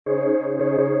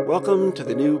Welcome to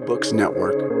the New Books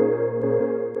Network.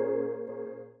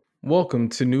 Welcome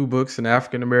to New Books in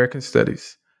African American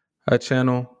Studies, a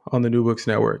channel on the New Books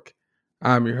Network.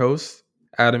 I'm your host,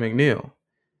 Adam McNeil.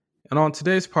 And on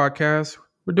today's podcast,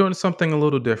 we're doing something a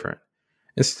little different.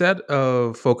 Instead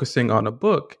of focusing on a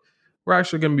book, we're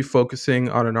actually going to be focusing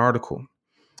on an article.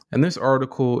 And this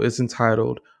article is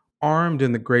entitled Armed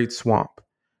in the Great Swamp: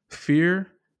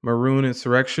 Fear, Maroon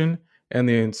Insurrection, and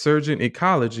the Insurgent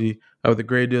Ecology of the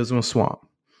Great Dismal Swamp.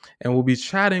 And we'll be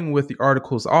chatting with the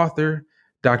article's author,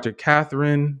 Dr.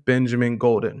 Kathryn Benjamin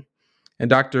Golden. And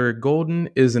Dr. Golden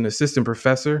is an assistant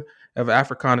professor of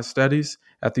Africana Studies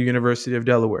at the University of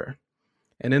Delaware.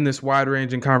 And in this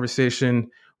wide-ranging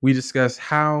conversation, we discuss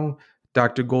how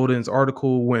Dr. Golden's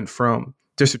article went from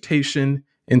dissertation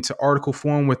into article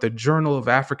form with the Journal of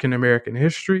African American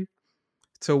History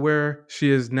to where she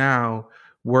is now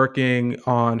working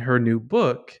on her new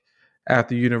book at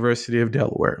the University of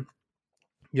Delaware.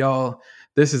 Y'all,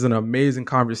 this is an amazing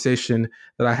conversation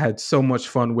that I had so much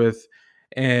fun with.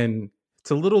 And it's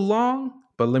a little long,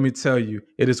 but let me tell you,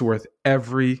 it is worth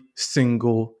every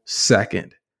single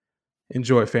second.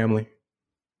 Enjoy, family.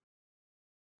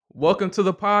 Welcome to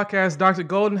the podcast, Dr.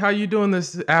 Golden. How you doing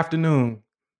this afternoon?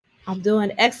 I'm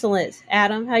doing excellent.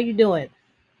 Adam, how you doing?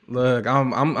 Look,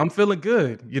 I'm feeling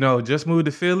good. You know, just moved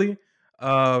to Philly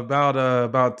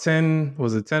about 10,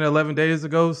 was it 10, 11 days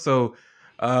ago. So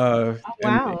Wow,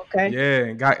 okay.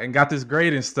 yeah, and got this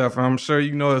grade and stuff. I'm sure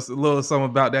you know it's a little something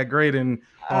about that grading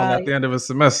at the end of a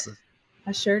semester.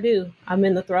 I sure do. I'm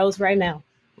in the throes right now.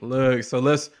 Look, so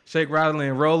let's shake, rattle,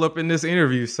 and roll up in this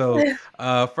interview. So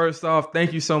first off,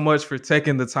 thank you so much for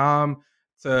taking the time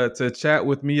to chat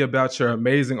with me about your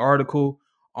amazing article,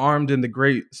 Armed in the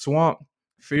Great Swamp: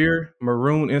 Fear,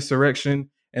 Maroon Insurrection,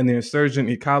 and the Insurgent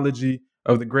Ecology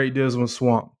of the Great Dismal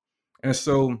Swamp. And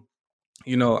so,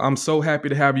 you know, I'm so happy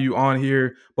to have you on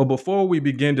here. But before we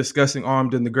begin discussing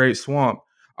Armed in the Great Swamp,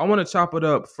 I want to chop it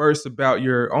up first about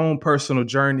your own personal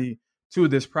journey to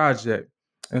this project.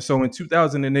 And so in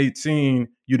 2018,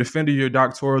 you defended your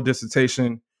doctoral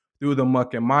dissertation through the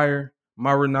muck and mire,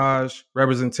 Maroonage,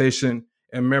 representation,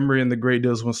 and memory in the Great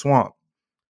Dismal Swamp.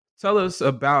 Tell us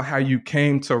about how you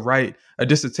came to write a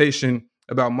dissertation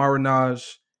about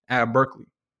Maroonage at Berkeley.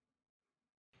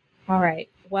 All right.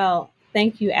 Well,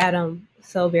 thank you, Adam,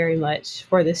 so very much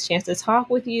for this chance to talk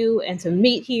with you and to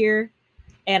meet here.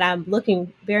 And I'm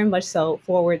looking very much so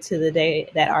forward to the day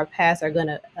that our paths are going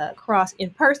to cross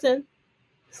in person.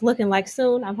 It's looking like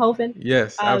soon, I'm hoping.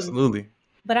 Yes, absolutely.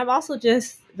 But I'm also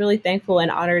just really thankful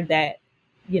and honored that,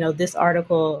 you know, this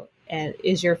article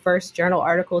is your first journal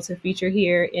article to feature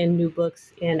here in New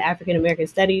Books in African American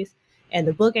Studies. And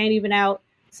the book ain't even out.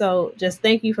 So just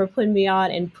thank you for putting me on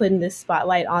and putting this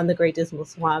spotlight on the Great Dismal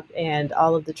Swamp and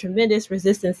all of the tremendous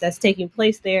resistance that's taking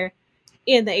place there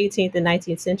in the 18th and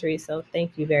 19th century. So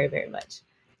thank you very, very much.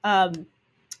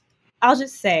 I'll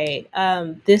just say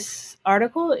this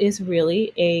article is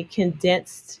really a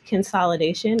condensed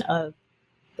consolidation of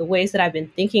the ways that I've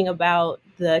been thinking about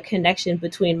the connection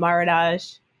between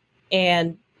Maroonage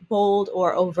and bold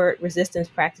or overt resistance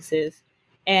practices.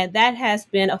 And that has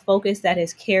been a focus that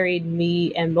has carried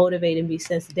me and motivated me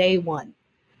since day one,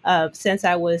 since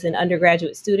I was an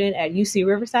undergraduate student at UC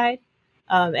Riverside.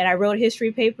 And I wrote a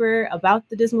history paper about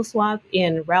the Dismal Swamp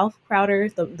in Ralph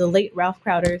Crowder's, the late Ralph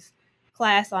Crowder's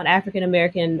class on African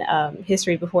American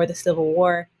history before the Civil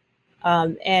War.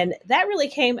 And that really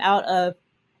came out of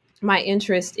my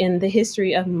interest in the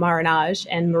history of Maroonage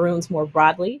and Maroons more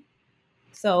broadly.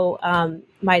 So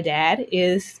my dad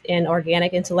is an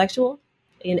organic intellectual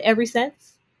in every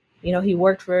sense. You know, he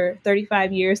worked for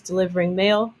 35 years delivering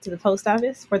mail to the post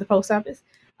office, for the post office.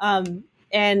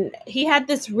 And he had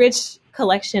this rich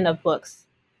collection of books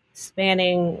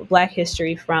spanning Black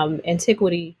history from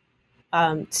antiquity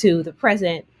to the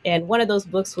present. And one of those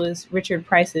books was Richard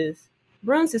Price's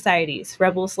Maroon Societies,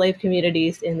 Rebel Slave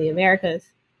Communities in the Americas.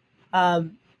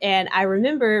 And I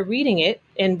remember reading it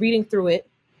and reading through it.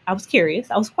 I was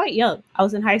curious. I was quite young. I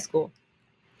was in high school.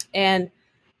 And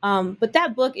but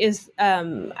that book is,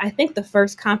 I think, the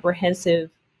first comprehensive,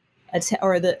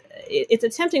 it's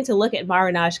attempting to look at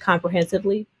Maroonage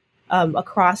comprehensively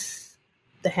across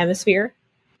the hemisphere,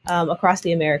 across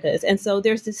the Americas. And so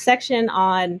there's this section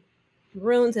on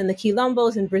Maroons and the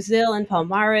Quilombos in Brazil and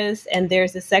Palmares, and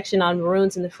there's a section on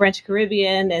Maroons in the French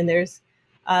Caribbean, and there's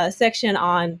a section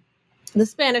on the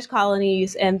Spanish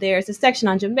colonies, and there's a section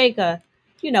on Jamaica,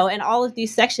 you know, and all of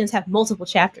these sections have multiple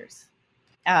chapters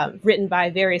written by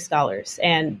various scholars,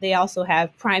 and they also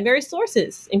have primary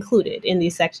sources included in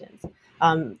these sections.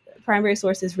 Primary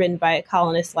sources written by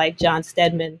colonists like John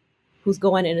Stedman who's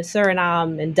going into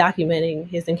Suriname and documenting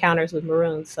his encounters with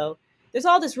Maroons. So there's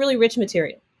all this really rich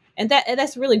material, and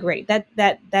that's really great.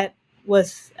 That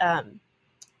was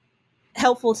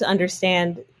helpful to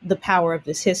understand the power of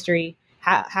this history,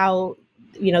 how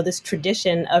this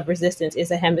tradition of resistance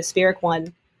is a hemispheric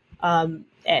one.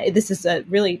 This is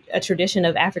really a tradition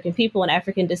of African people and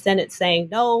African descendants saying,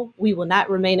 no, we will not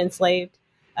remain enslaved.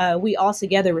 We all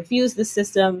together refuse the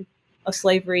system of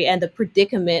slavery and the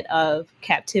predicament of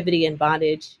captivity and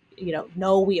bondage.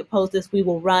 No, we oppose this. We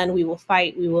will run. We will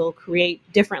fight. We will create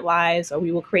different lives, or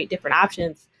we will create different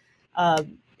options.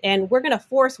 And we're going to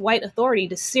force white authority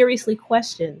to seriously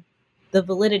question the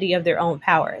validity of their own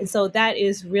power. And so that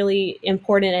is really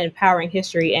important and empowering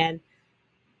history. And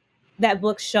that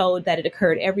book showed that it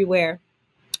occurred everywhere,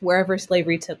 wherever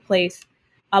slavery took place.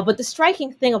 But the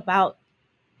striking thing about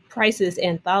Price's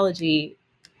anthology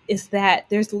is that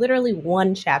there's literally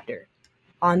one chapter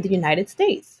on the United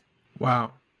States.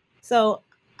 Wow. So,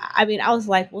 I was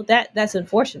like, well, that's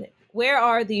unfortunate. Where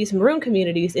are these Maroon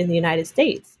communities in the United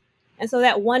States? And so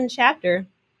that one chapter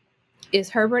is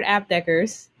Herbert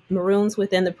Aptheker's Maroons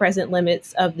Within the Present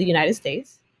Limits of the United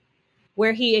States,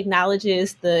 where he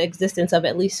acknowledges the existence of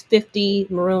at least 50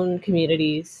 Maroon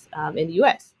communities in the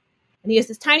U.S. And he has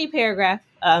this tiny paragraph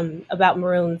about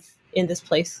Maroons in this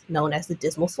place known as the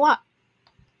Dismal Swamp.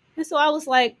 And so I was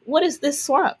like, what is this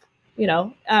swamp?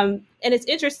 And it's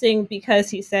interesting because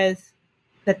he says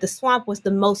that the swamp was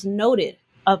the most noted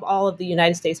of all of the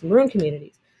United States Maroon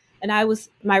communities. And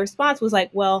my response was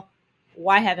like, well,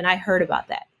 why haven't I heard about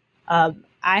that?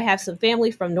 I have some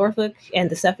family from Norfolk and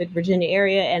the Suffolk, Virginia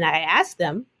area, and I asked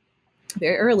them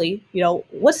very early,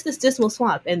 what's this Dismal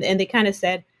Swamp? And they kind of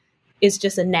said, it's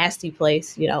just a nasty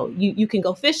place. You can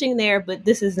go fishing there, but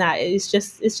this is not. It's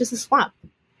just a swamp.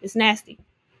 It's nasty.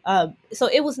 So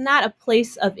it was not a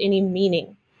place of any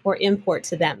meaning or import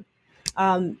to them.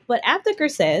 But Aptheker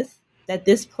says that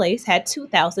this place had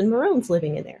 2,000 Maroons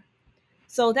living in there.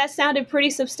 So that sounded pretty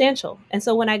substantial. And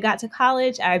so when I got to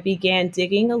college, I began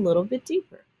digging a little bit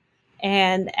deeper.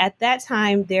 And at that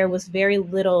time, there was very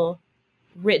little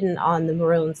written on the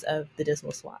Maroons of the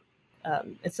Dismal Swamp.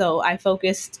 And so I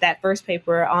focused that first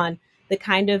paper on the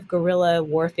kind of guerrilla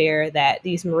warfare that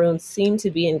these Maroons seem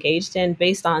to be engaged in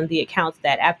based on the accounts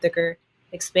that Aptheker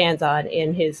expands on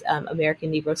in his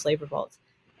American Negro Slave Revolts.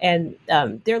 And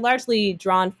they're largely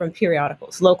drawn from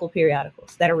periodicals, local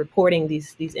periodicals that are reporting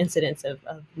these incidents of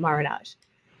Marronage.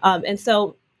 And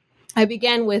so I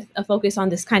began with a focus on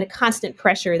this kind of constant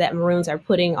pressure that Maroons are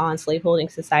putting on slaveholding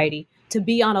society to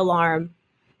be on alarm,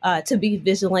 to be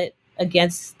vigilant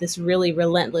against this really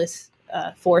relentless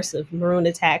force of Maroon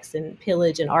attacks and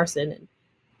pillage and arson and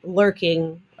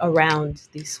lurking around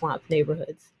these swamp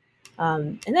neighborhoods.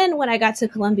 And then when I got to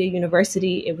Columbia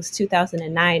University, it was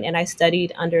 2009, and I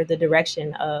studied under the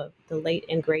direction of the late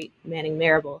and great Manning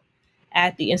Marable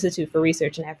at the Institute for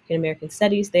Research in African American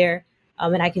Studies there.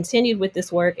 And I continued with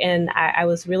this work, and I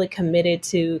was really committed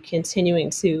to continuing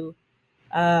to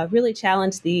really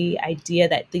challenge the idea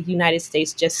that the United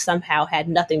States just somehow had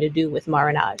nothing to do with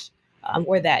Marronage,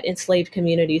 or that enslaved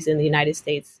communities in the United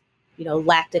States,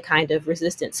 lacked a kind of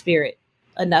resistant spirit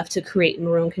enough to create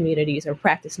Maroon communities or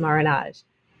practice Marronage,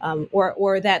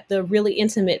 or that the really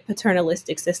intimate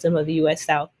paternalistic system of the U.S.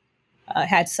 South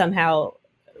had somehow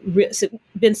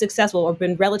been successful or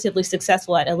been relatively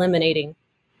successful at eliminating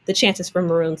the chances for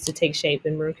Maroons to take shape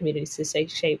and Maroon communities to take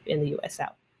shape in the U.S.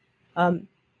 South.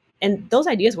 And those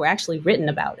ideas were actually written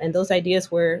about, and those ideas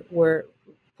were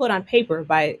put on paper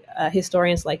by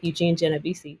historians like Eugene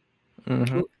Genovese.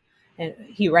 Mm-hmm. And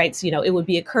he writes, it would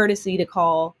be a courtesy to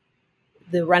call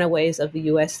the runaways of the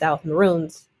U.S. South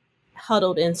Maroons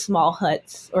huddled in small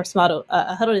huts or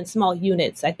huddled in small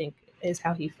units, I think is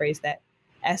how he phrased that,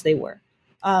 as they were.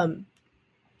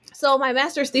 So my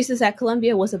master's thesis at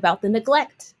Columbia was about the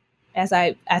neglect, as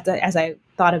I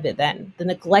thought of it then, the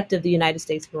neglect of the United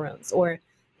States Maroons, or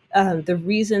the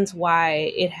reasons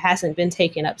why it hasn't been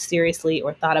taken up seriously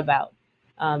or thought about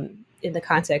in the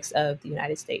context of the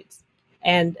United States.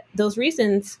 And those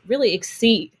reasons really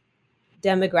exceed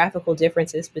demographical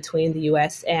differences between the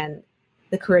U.S. and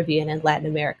the Caribbean and Latin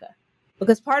America.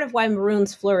 Because part of why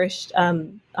Maroons flourished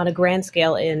on a grand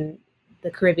scale in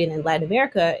the Caribbean and Latin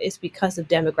America is because of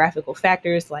demographical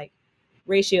factors like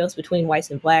ratios between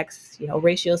whites and blacks,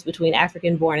 ratios between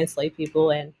African-born enslaved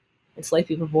people and enslaved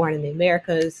people born in the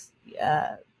Americas,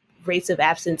 rates of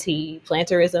absentee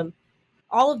planterism.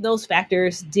 All of those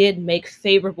factors did make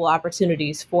favorable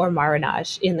opportunities for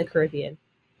Marronage in the Caribbean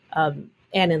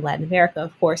and in Latin America,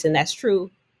 of course, and that's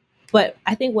true. But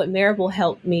I think what Marable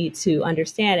helped me to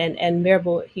understand, and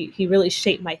Marable, he really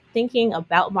shaped my thinking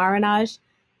about Marronage,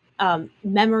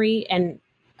 memory and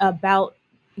about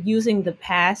using the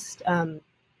past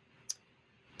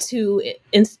to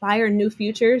inspire new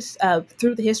futures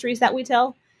through the histories that we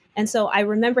tell. And so I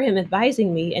remember him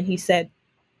advising me, and he said,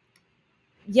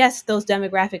 yes, those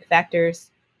demographic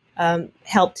factors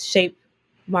helped shape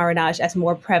Marronage as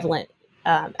more prevalent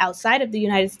outside of the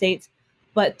United States.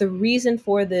 But the reason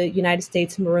for the United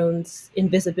States Maroons'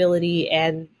 invisibility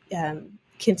and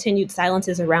continued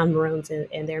silences around Maroons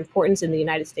and their importance in the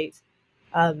United States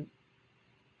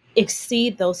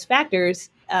exceed those factors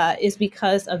is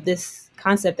because of this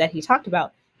concept that he talked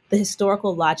about, the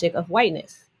historical logic of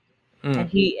whiteness.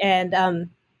 And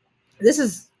this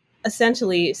is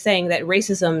essentially saying that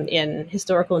racism in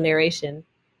historical narration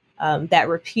that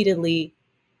repeatedly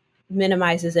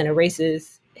minimizes and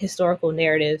erases historical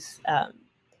narratives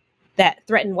that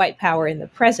threaten white power in the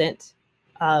present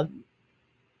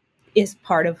is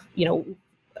part of,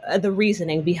 the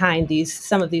reasoning behind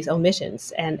some of these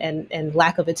omissions and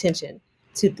lack of attention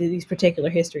to these particular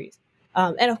histories.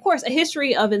 And of course, a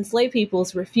history of enslaved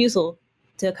people's refusal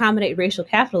to accommodate racial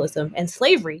capitalism and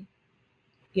slavery,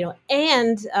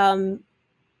 and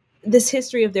this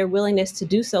history of their willingness to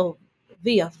do so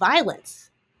via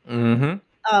violence. Mm-hmm.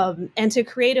 And to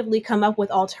creatively come up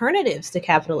with alternatives to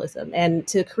capitalism and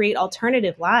to create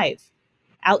alternative lives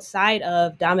outside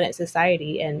of dominant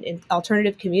society and in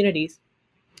alternative communities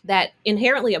that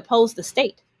inherently oppose the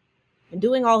state, and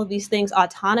doing all of these things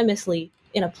autonomously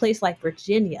in a place like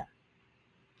Virginia,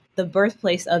 the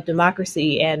birthplace of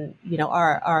democracy and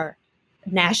our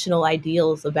national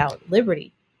ideals about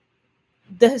liberty.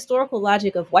 The historical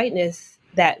logic of whiteness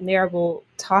that Marable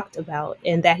talked about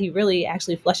and that he really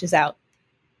actually fleshes out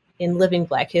in Living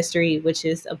Black History, which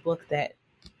is a book that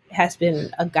has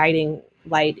been a guiding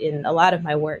light in a lot of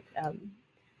my work.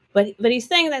 But he's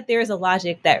saying that there is a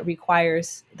logic that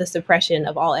requires the suppression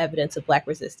of all evidence of Black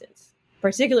resistance,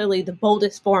 particularly the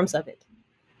boldest forms of it.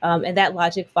 And that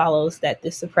logic follows that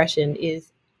this suppression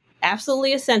is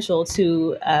absolutely essential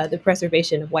to the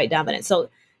preservation of white dominance. So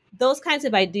those kinds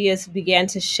of ideas began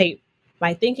to shape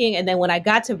my thinking. And then when I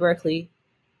got to Berkeley,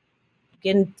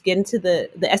 get into the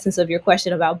essence of your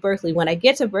question about Berkeley. When I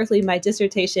get to Berkeley, my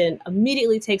dissertation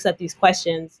immediately takes up these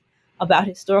questions about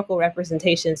historical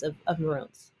representations of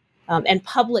Maroons and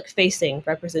public-facing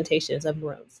representations of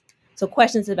Maroons. So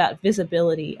questions about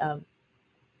visibility,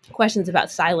 questions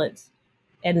about silence,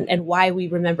 and why we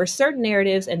remember certain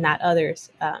narratives and not others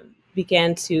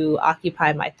began to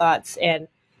occupy my thoughts. And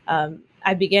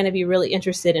I began to be really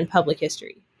interested in public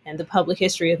history and the public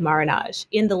history of Marronage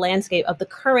in the landscape of the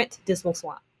current Dismal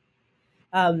Swamp.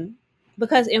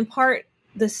 Because in part,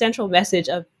 the central message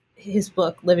of his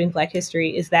book, Living Black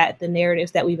History, is that the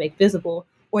narratives that we make visible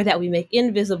or that we make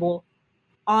invisible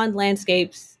on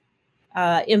landscapes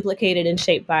implicated and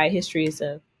shaped by histories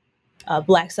of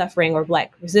Black suffering or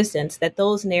Black resistance, that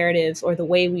those narratives or the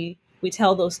way we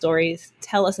tell those stories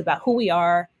tell us about who we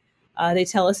are. They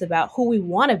tell us about who we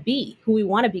want to be, who we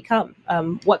want to become,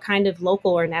 what kind of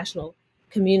local or national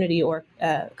community or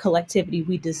collectivity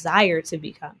we desire to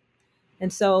become.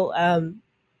 And so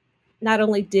not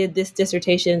only did this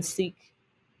dissertation seek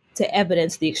to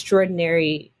evidence the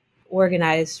extraordinary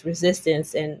organized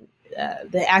resistance and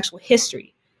the actual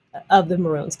history of the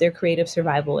Maroons, their creative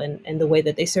survival and the way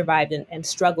that they survived and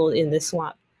struggled in this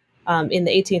swamp in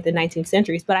the 18th and 19th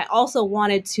centuries. But I also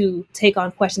wanted to take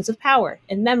on questions of power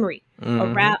and memory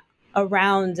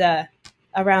around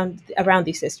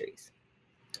these histories.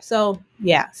 So,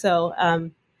 yeah. So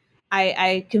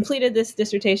I completed this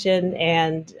dissertation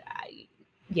and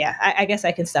I guess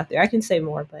I can stop there. I can say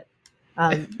more, but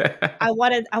I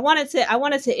wanted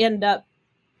to end up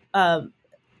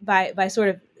by sort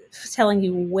of telling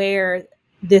you where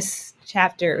this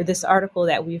chapter or this article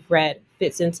that we've read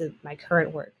fits into my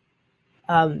current work,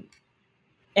 and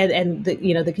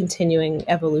the continuing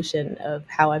evolution of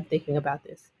how I'm thinking about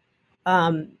this.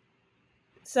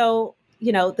 So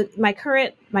my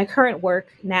current work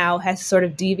now has sort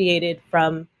of deviated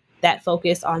from that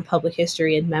focus on public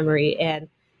history and memory, and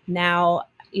now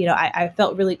I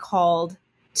felt really called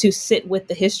to sit with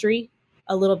the history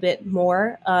a little bit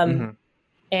more,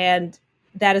 and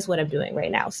that is what I'm doing right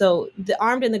now. So The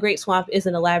Armed in the Great Swamp is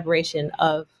an elaboration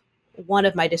of one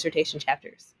of my dissertation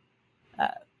chapters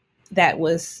that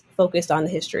was focused on the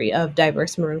history of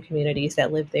diverse Maroon communities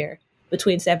that lived there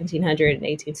between 1700 and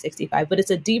 1865. But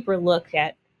it's a deeper look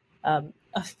at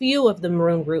a few of the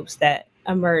Maroon groups that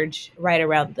emerge right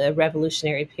around the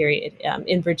Revolutionary period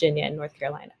in Virginia and North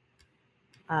Carolina.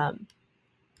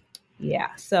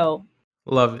 So.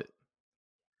 Love it.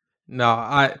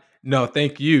 No,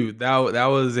 thank you. That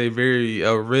was a very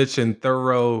rich and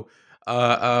thorough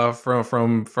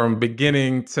from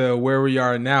beginning to where we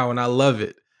are now, and I love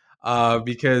it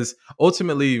because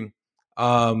ultimately,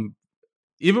 um,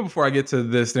 even before I get to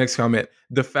this next comment,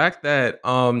 the fact that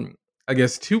I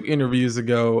guess 2 interviews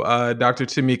ago, Dr.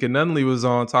 Tamika Nunley was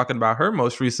on talking about her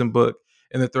most recent book,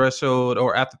 In the Threshold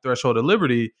or At the Threshold of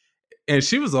Liberty, and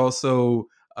she was also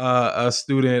a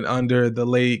student under the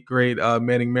late great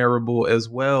Manning Marable as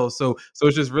well. So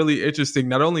it's just really interesting.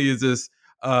 Not only is this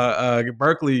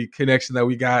Berkeley connection that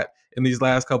we got in these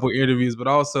last couple interviews, but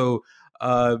also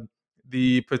uh,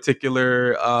 the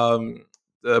particular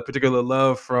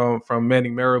love from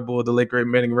Manning Marable, the late great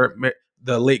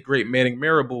Manning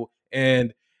Marable,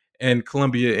 and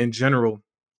Columbia in general.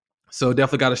 So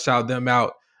definitely got to shout them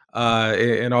out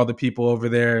and all the people over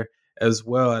there as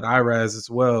well at IRAS as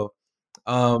well.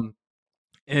 Um,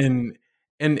 and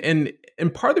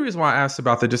and part of the reason why I asked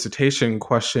about the dissertation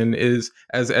question is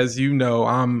as you know,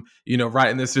 I'm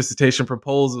writing this dissertation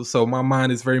proposal, so my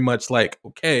mind is very much like,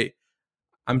 okay,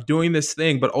 I'm doing this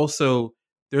thing, but also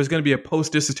there's going to be a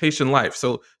post dissertation life.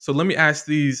 So let me ask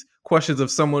these questions of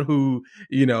someone who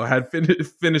had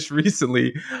finished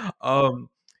recently. Um,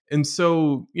 and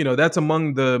so that's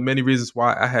among the many reasons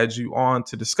why I had you on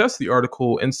to discuss the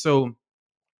article. And so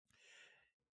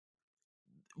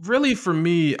really for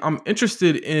me, I'm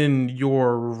interested in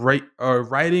your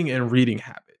writing and reading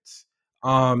habits,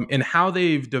 and how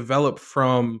they've developed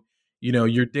from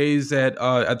your days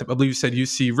I believe you said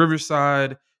UC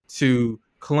Riverside to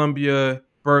Columbia,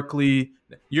 Berkeley.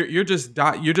 You're just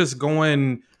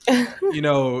going,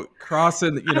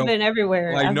 crossing, I've been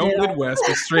everywhere. like I've no been all. Midwest,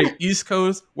 just straight East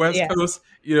Coast, West Yeah, Coast.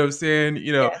 You know what I'm saying?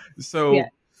 yeah, yeah.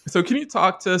 So can you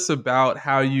talk to us about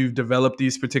how you've developed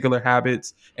these particular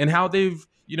habits and how they've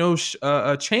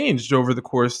changed over the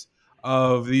course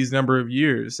of these number of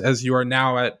years as you are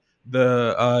now at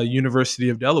the University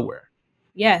of Delaware?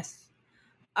 Yes.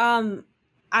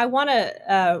 I want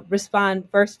to respond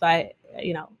first by,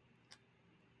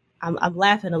 I'm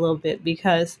laughing a little bit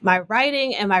because my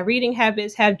writing and my reading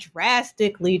habits have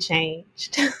drastically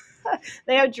changed.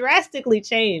 They have drastically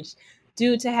changed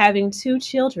due to having 2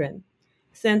 children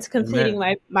since completing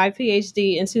Amen. my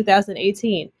PhD in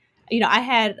 2018. I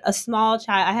had a small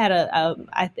child. I had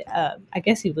I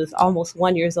guess he was almost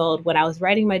 1 year old when I was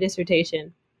writing my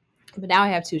dissertation, but now I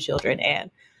have 2 children,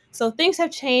 and so things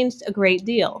have changed a great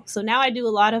deal. So now I do a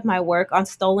lot of my work on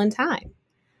stolen time.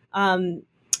 Um,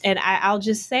 and I'll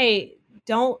just say,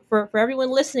 don't, for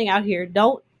everyone listening out here,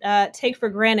 don't take for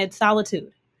granted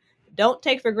solitude. Don't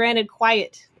take for granted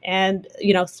quiet and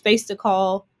space to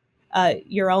call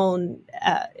your own,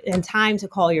 and time to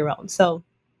call your own. So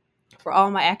for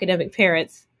all my academic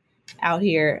parents out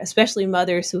here, especially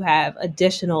mothers who have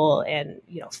additional and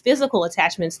physical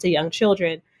attachments to young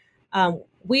children,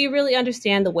 we really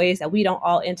understand the ways that we don't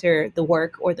all enter the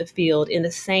work or the field in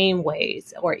the same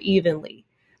ways or evenly.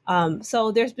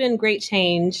 So there's been great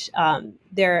change.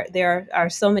 There are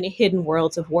so many hidden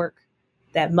worlds of work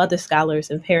that mother scholars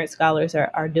and parent scholars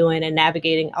are doing and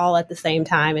navigating all at the same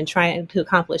time and trying to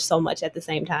accomplish so much at the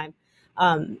same time.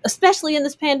 Especially in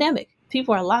this pandemic,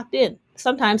 people are locked in,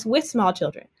 sometimes with small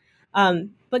children.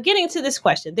 But getting to this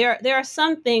question, there are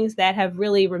some things that have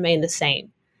really remained the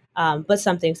same, but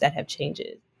some things that have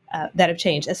changed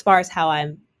as far as how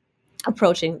I'm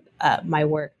approaching my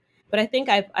work. But I think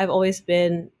I've always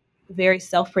been very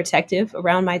self-protective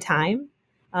around my time,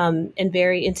 and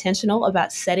very intentional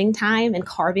about setting time and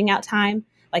carving out time,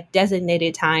 like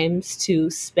designated times to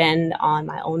spend on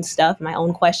my own stuff, my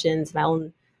own questions, my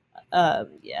own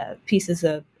pieces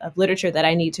of literature that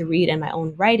I need to read, and my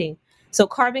own writing. So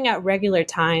carving out regular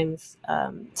times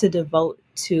to devote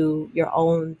to your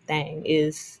own thing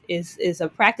is a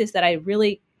practice that I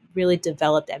really, really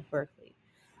developed at Berkeley,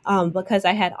 because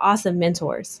I had awesome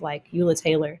mentors like Eula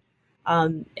Taylor,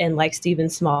 and like Stephen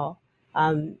Small.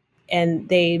 And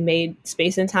they made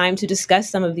space and time to discuss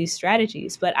some of these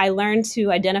strategies. But I learned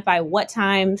to identify what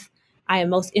times I am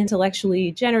most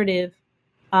intellectually generative,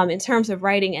 in terms of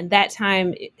writing. And that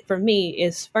time for me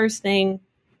is first thing,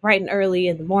 bright and early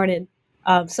in the morning.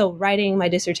 So writing my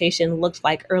dissertation looked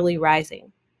like early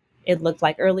rising. It looked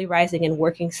like early rising and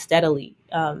working steadily,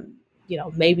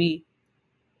 maybe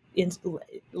in,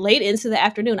 late into the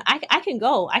afternoon. I can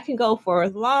go for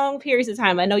long periods of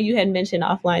time. I know you had mentioned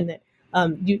offline that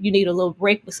you need a little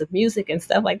break with some music and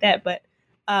stuff like that, but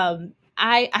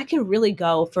I can really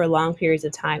go for long periods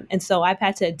of time. And so I've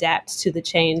had to adapt to the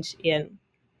change in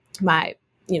my,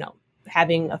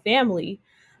 having a family,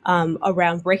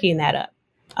 around breaking that up.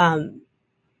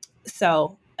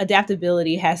 So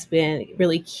adaptability has been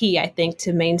really key, I think,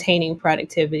 to maintaining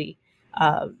productivity.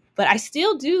 But I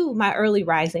still do my early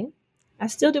rising. I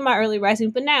still do my early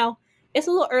rising, but now it's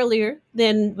a little earlier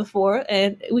than before,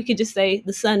 and we could just say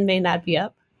the sun may not be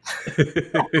up.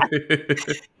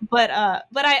 But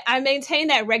I maintain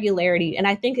that regularity, and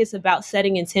I think it's about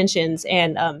setting intentions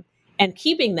and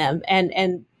keeping them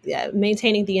and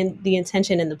maintaining the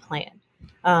intention and the plan.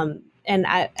 And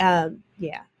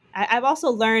I've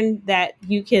also learned that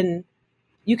you can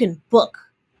book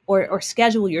or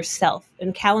schedule yourself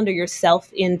and calendar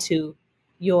yourself into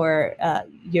your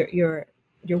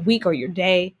your week or your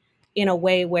day in a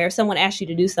way where if someone asks you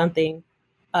to do something,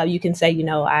 you can say,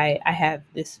 I have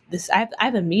I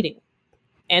have a meeting,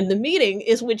 and the meeting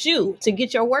is with you to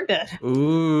get your work done.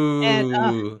 And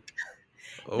Ooh.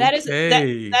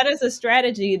 Okay. that is a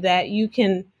strategy that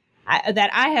that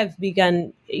I have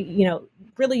begun,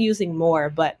 really using more.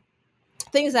 But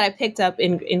things that I picked up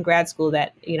in grad school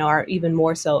that are even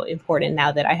more so important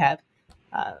now that I have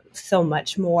so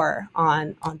much more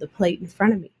on the plate in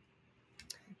front of me.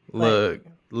 But Look,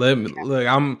 let me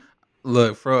look.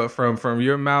 Look from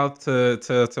your mouth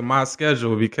to my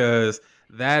schedule, because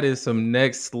that is some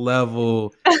next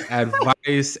level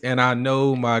advice. And I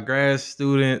know my grad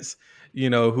students,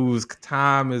 whose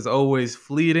time is always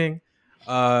fleeting.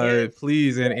 yes,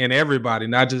 Please, and everybody,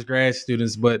 not just grad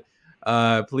students, but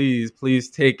please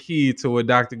take heed to what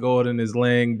Dr. Golden is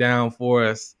laying down for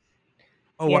us.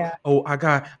 yeah,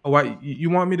 You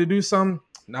want me to do something?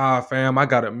 Nah, fam, I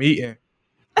got a meeting.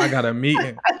 I got a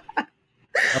meeting. A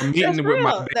that's meeting with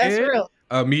my real. That's bed. real.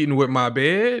 A meeting with my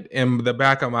bed and the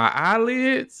back of my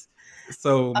eyelids.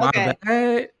 So my Okay,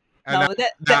 bad. And no,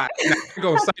 now, I ain't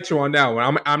gonna cite you on that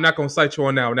one. I'm not gonna cite you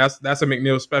on that one. That's a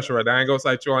McNeil special right there. I ain't gonna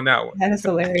cite you on that one. that is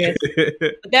hilarious.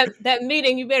 But that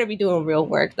meeting, you better be doing real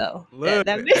work though. Look,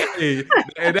 That hey,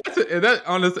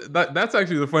 that's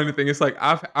actually the funny thing. It's like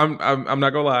I'm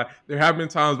not gonna lie. There have been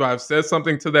times where I've said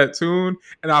something to that tune,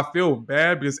 and I feel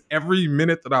bad because every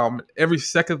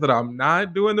second that I'm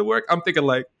not doing the work, I'm thinking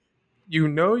like,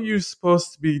 you're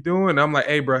supposed to be doing. I'm like,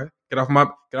 hey, bro, get off my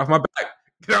back,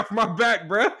 get off my back,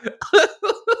 bro.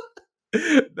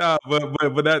 Nah,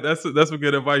 but that's some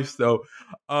good advice though.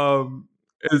 Um,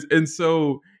 and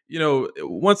so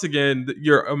once again,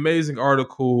 your amazing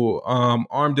article,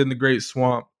 "Armed in the Great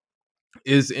Swamp,"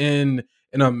 is in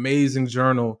an amazing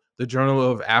journal, the Journal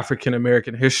of African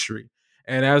American History.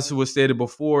 And as was stated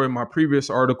before in my previous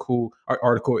article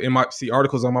in my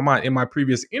articles on my mind in my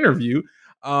previous interview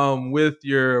with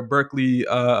your Berkeley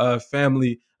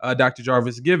family, Dr.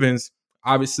 Jarvis Givens,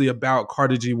 obviously about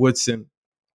Carter G. Woodson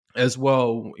as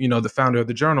well, the founder of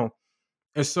the journal.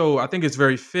 And so I think it's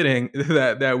very fitting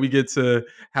that we get to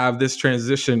have this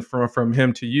transition from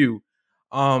him to you.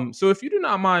 So if you do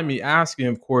not mind me asking,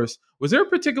 of course, was there a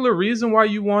particular reason why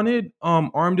you wanted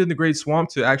Armed in the Great Swamp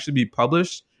to actually be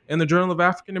published in the Journal of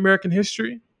African American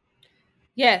History?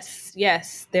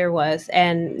 yes, there was.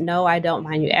 And no, I don't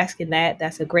mind you asking that.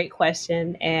 That's a great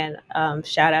question. And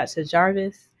shout out to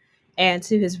Jarvis and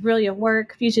to his brilliant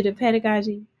work, Fugitive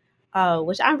Pedagogy,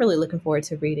 which I'm really looking forward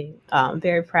to reading.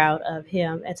 Very proud of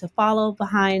him and to follow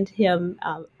behind him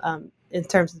in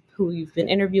terms of who you've been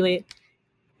interviewing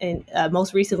and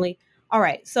most recently. All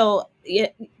right. So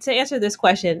to answer this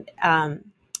question,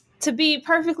 to be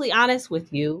perfectly honest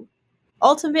with you,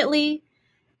 ultimately,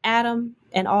 Adam,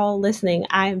 and all listening,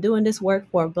 I am doing this work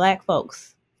for Black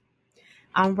folks.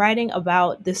 I'm writing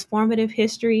about this formative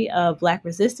history of Black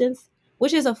resistance,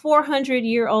 which is a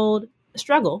 400-year-old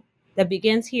struggle that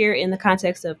begins here in the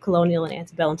context of colonial and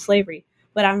antebellum slavery.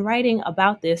 But I'm writing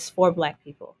about this for Black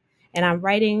people. And I'm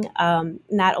writing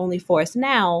not only for us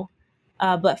now,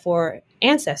 but for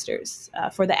ancestors,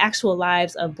 for the actual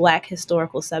lives of Black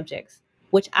historical subjects,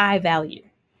 which I value.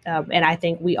 And I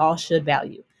think we all should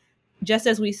value. Just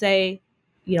as we say,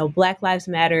 Black Lives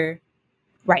Matter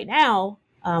right now,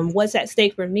 what's at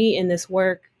stake for me in this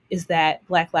work is that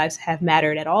Black lives have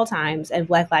mattered at all times, and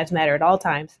Black lives matter at all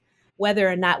times, whether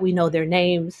or not we know their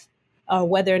names, or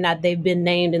whether or not they've been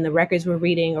named in the records we're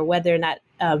reading, or whether or not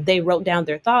they wrote down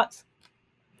their thoughts.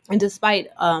 And despite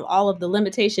all of the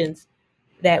limitations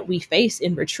that we face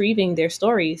in retrieving their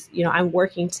stories, I'm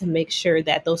working to make sure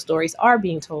that those stories are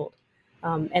being told,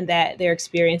 and that their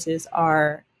experiences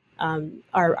are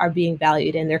being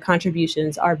valued and their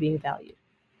contributions are being valued.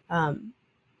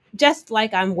 Just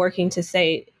like I'm working to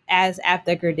say, as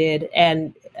Aptheker did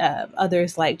and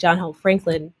others like John Hope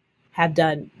Franklin have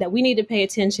done, that we need to pay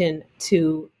attention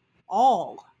to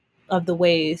all of the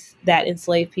ways that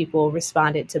enslaved people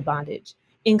responded to bondage,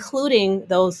 including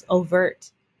those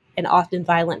overt and often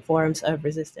violent forms of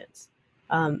resistance.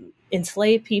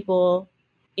 Enslaved people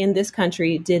in this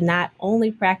country did not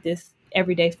only practice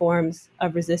everyday forms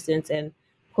of resistance and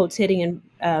quotidian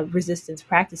resistance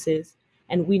practices,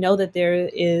 And we know that there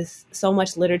is so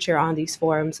much literature on these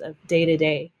forms of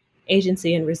day-to-day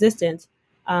agency and resistance.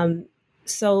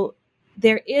 So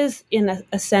there is, in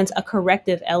a sense, a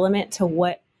corrective element to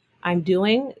what I'm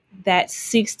doing that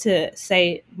seeks to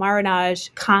say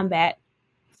marronage, combat,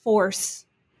 force,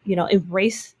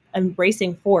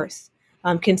 embracing force,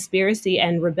 conspiracy,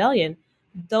 and rebellion.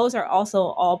 Those are also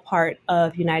all part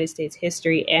of United States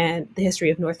history and the history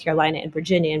of North Carolina and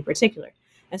Virginia in particular.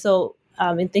 And so,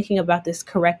 in thinking about this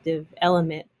corrective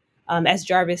element, as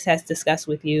Jarvis has discussed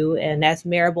with you, and as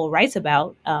Marable writes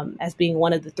about as being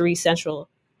one of the three central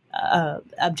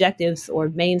objectives or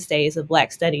mainstays of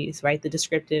Black studies, right? The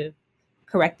descriptive,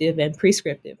 corrective, and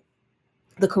prescriptive.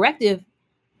 The corrective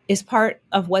is part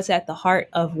of what's at the heart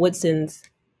of Woodson's,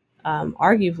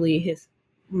 arguably his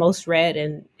most read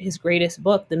and his greatest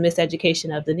book, The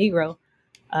Miseducation of the Negro,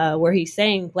 where he's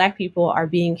saying Black people are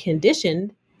being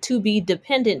conditioned to be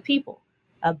dependent people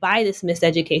by this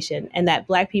miseducation, and that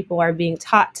Black people are being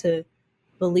taught to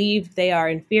believe they are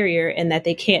inferior and that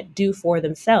they can't do for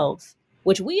themselves,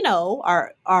 which we know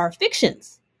are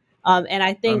fictions. And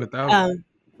I think, 100,000.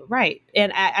 right.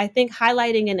 And I think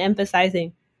highlighting and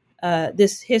emphasizing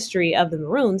this history of the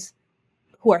Maroons,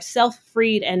 who are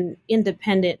self-freed and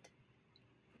independent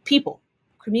people,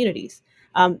 communities.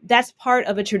 That's part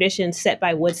of a tradition set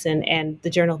by Woodson and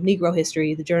the Journal of Negro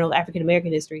History, the Journal of African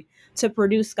American History, to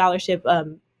produce scholarship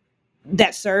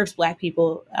that serves Black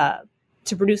people,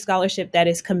 to produce scholarship that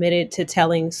is committed to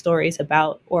telling stories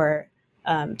about or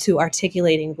to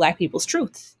articulating Black people's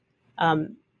truths.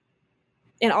 And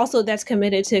also that's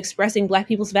committed to expressing Black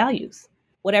people's values,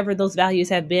 whatever those values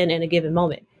have been in a given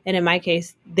moment. And in my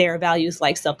case, there are values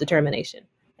like self-determination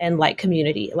and like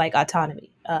community, like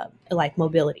autonomy, like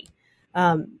mobility.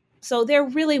 So there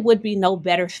really would be no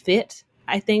better fit,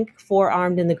 I think, for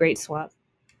Armed in the Great Swamp.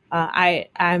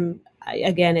 Again,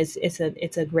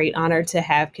 it's a great honor to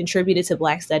have contributed to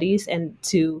Black Studies and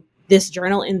to this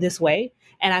journal in this way.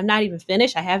 And I'm not even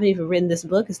finished. I haven't even written this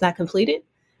book. It's not completed.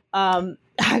 I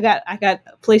got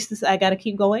places. I got to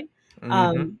keep going.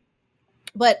 Mm-hmm.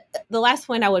 But the last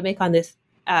point I would make on this,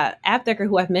 Aptheker,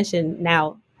 who I've mentioned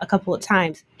now a couple of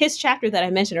times, his chapter that I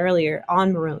mentioned earlier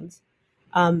on Maroons,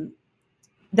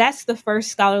 that's the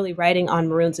first scholarly writing on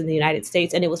Maroons in the United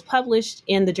States, and it was published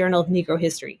in the Journal of Negro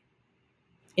History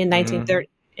in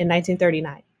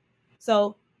 1939.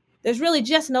 So there's really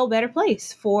just no better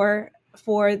place for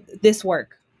this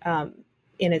work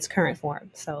in its current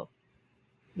form. So,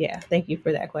 yeah, thank you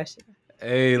for that question.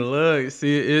 Hey, look,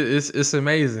 see, it's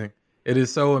amazing. It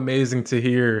is so amazing to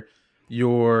hear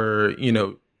your,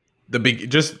 the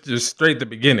big, just straight the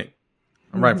beginning.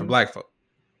 I'm right for Black folk.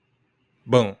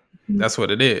 Boom, that's what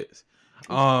it is.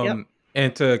 Yep.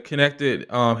 And to connect it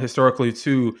historically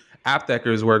to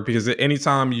Aptheker's work, because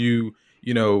anytime you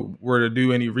were to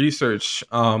do any research,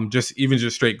 just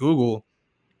straight Google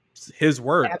his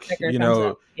work, Aptheker comes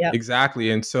up. Yep. exactly.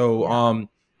 And so, Yep.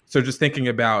 So just thinking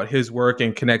about his work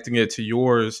and connecting it to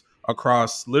yours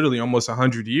across literally almost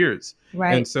 100 years.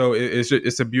 Right. And so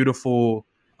it's a beautiful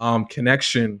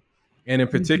connection. And in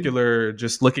particular,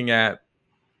 just looking at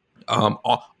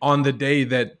on the day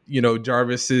that,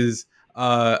 Jarvis is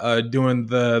doing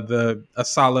the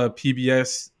Asala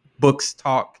PBS Books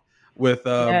talk with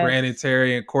Brandon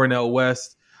Terry and Cornell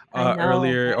West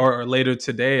earlier or later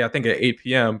today, I think at 8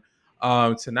 p.m.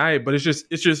 Tonight. But it's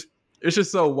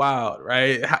just so wild,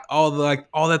 right? All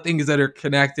the things that are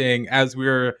connecting as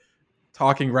we're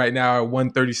talking right now at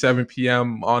 1:37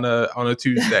 p.m. on a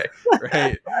Tuesday,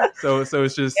 right? So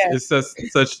it's just it's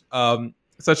just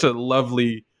such a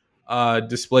lovely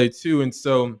display too. And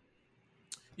so,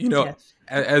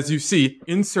 as you see,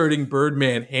 inserting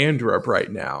Birdman hand rub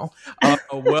right now.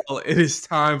 Well, it is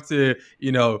time to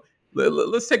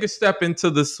let's take a step into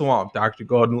the swamp, Dr.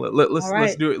 Golden.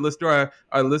 Let's do it. Let's do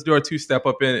our two-step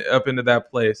up into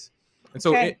that place. And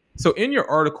so in your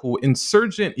article,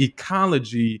 Insurgent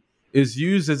Ecology is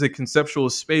used as a conceptual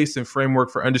space and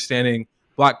framework for understanding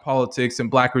Black politics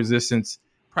and Black resistance,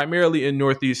 primarily in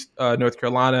Northeast North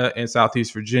Carolina and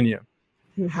Southeast Virginia.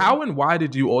 How and why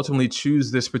did you ultimately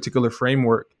choose this particular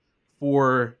framework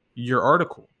for your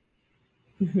article?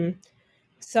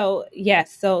 So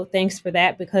thanks for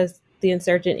that, because the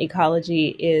Insurgent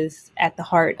Ecology is at the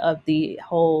heart of the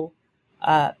whole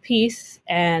piece.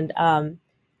 And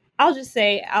I'll just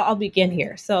say, I'll begin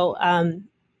here. So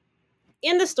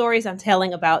in the stories I'm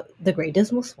telling about the Great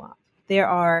Dismal Swamp, there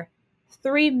are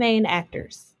three main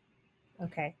actors.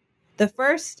 Okay. The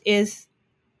first is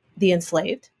the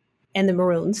enslaved and the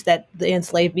Maroons that the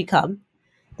enslaved become.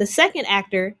 The second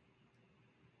actor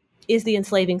is the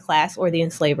enslaving class or the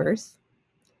enslavers.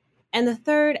 And the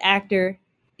third actor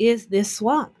is this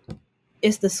swamp.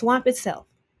 It's the swamp itself.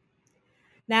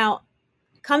 Now,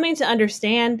 coming to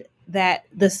understand that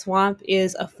the swamp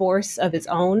is a force of its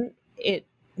own, it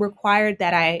required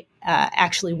that I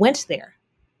actually went there.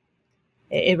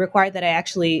 It required that I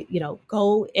actually,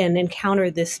 go and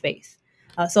encounter this space.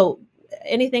 So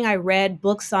anything I read,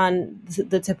 books on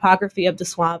the topography of the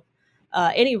swamp,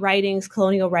 any writings,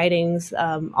 colonial writings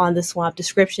on the swamp,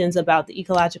 descriptions about the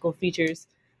ecological features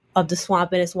of the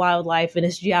swamp and its wildlife and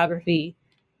its geography,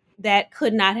 that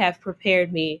could not have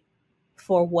prepared me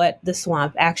for what the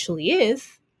swamp actually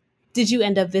is. Did you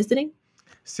end up visiting?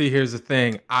 See, here's the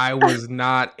thing. I was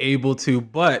not able to,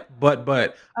 but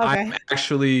I'm Okay.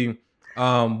 actually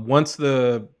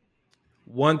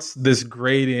once this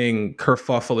grading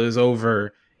kerfuffle is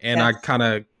over and I Yes. kind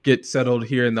of get settled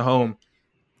here in the home,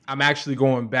 I'm actually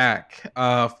going back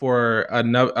for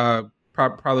another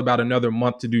probably about another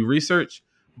month to do research,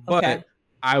 Okay. but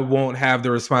I won't have the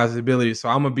responsibility. So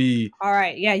I'm gonna be All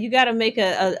right. Yeah, you got to make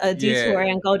a detour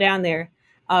yeah, and go down there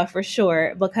for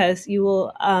sure, because you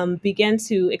will begin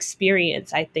to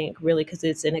experience, I think, really, because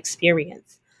it's an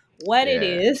experience, what it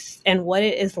yeah. is and what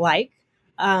it is like,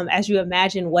 as you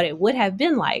imagine what it would have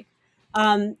been like.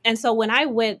 And so when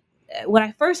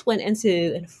I first went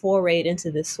into and forayed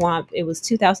into this swamp, it was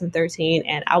 2013.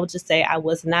 And I would just say I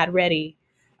was not ready.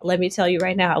 Let me tell you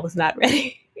right now, I was not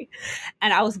ready.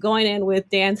 And I was going in with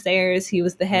Dan Sayers. He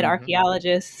was the head Hmm.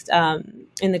 archaeologist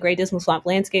in the Great Dismal Swamp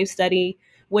Landscape Study,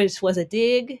 which was a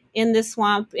dig in this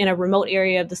swamp in a remote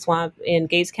area of the swamp in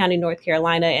Gates County, North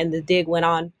Carolina. And the dig went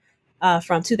on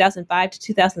from 2005 to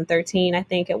 2013, I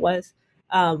think it was.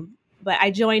 But I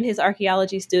joined his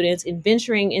archaeology students in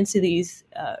venturing into these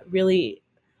really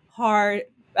hard,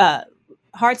 uh,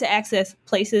 hard to access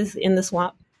places in the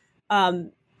swamp.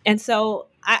 Um, and so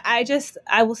I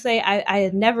will say I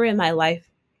had never in my life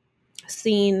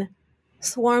seen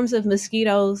swarms of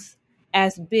mosquitoes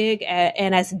as big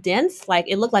and as dense, like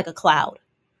it looked like a cloud,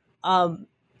 um,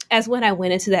 as when I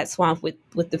went into that swamp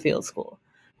with the field school.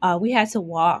 We had to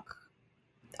walk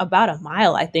about a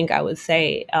mile, I think I would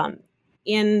say,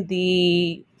 in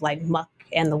the like muck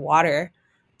and the water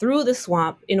through the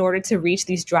swamp in order to reach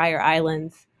these drier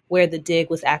islands where the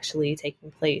dig was actually taking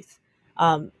place.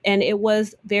 And it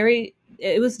was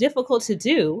difficult to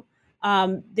do.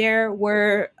 There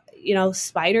were,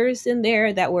 spiders in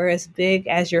there that were as big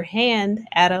as your hand,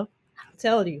 Adam. I'm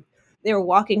telling you, they were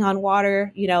walking on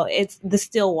water. It's the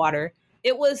still water.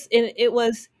 It was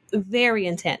very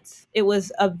intense. It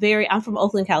was I'm from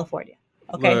Oakland, California.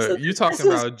 Okay, Look, so you this talking is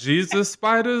about Jesus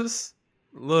spiders?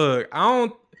 Look,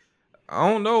 I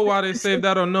don't know why they saved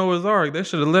that on Noah's Ark. They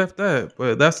should have left that,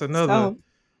 but that's another. so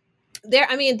there.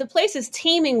 I mean, the place is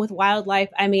teeming with wildlife.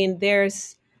 I mean,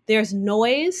 there's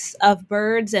noise of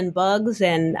birds and bugs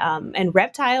and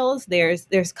reptiles.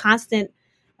 There's constant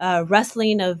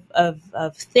rustling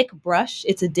of thick brush.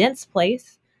 It's a dense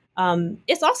place.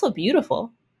 It's also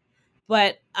beautiful,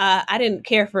 but I didn't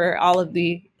care for all of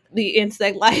the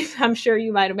insect life. I'm sure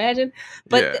you might imagine,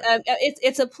 but Yeah.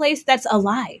 it's a place that's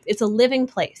alive. It's a living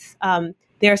place.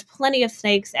 There's plenty of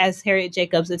snakes, as Harriet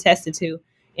Jacobs attested to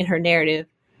in her narrative,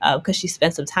 because she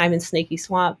spent some time in Snaky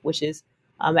Swamp, which is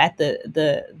at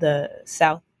the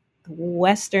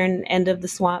southwestern end of the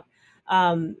swamp.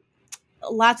 Um,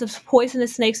 Lots of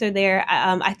poisonous snakes are there.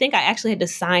 I think I actually had to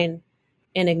sign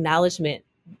an acknowledgement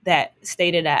that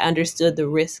stated I understood the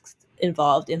risks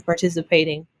involved in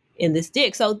participating in this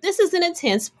dig. So this is an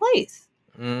intense place,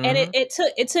 and Hmm.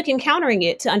 it took encountering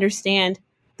it to understand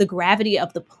the gravity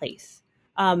of the place.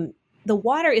 Um, the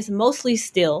water is mostly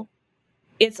still.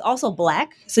 It's also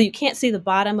black, so you can't see the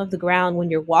bottom of the ground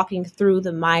when you're walking through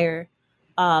the mire.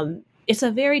 It's a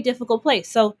very difficult place.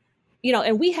 So,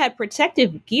 and we had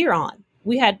protective gear on.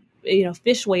 We had,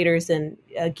 fish waders and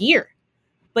gear,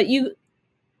 but you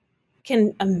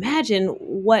can imagine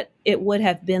what it would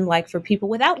have been like for people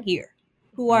without gear,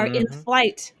 who are in Hmm.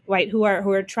 flight, right? Who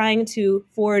are trying to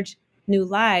forge new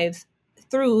lives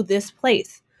through this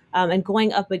place, and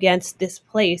going up against this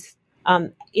place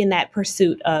in that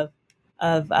pursuit of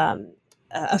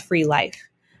a free life.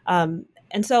 And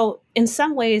so, in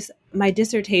some ways, my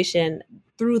dissertation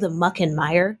through the muck and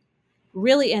mire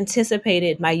really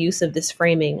anticipated my use of this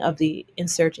framing of the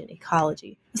insurgent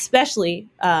ecology, especially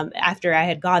after I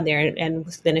had gone there and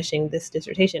was finishing this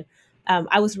dissertation.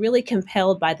 I was really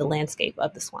compelled by the landscape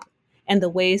of the swamp and the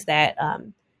ways that,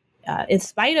 in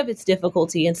spite of its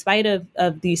difficulty, in spite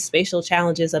of these spatial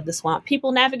challenges of the swamp,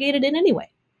 people navigated it anyway.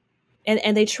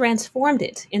 And they transformed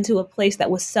it into a place that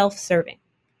was self serving.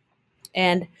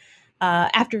 And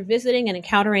after visiting and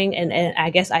encountering, and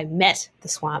I guess I met the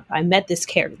swamp. I met this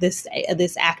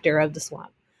actor of the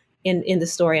swamp, in the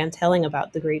story I'm telling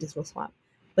about the Great Dismal Swamp.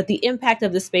 But the impact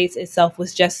of the space itself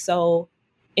was just so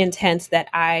intense that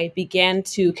I began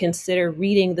to consider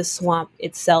reading the swamp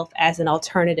itself as an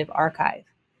alternative archive.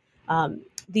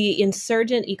 The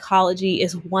Insurgent Ecology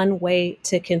is one way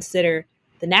to consider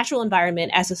the natural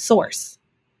environment as a source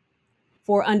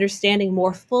for understanding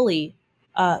more fully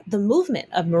the movement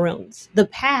of Maroons, the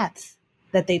paths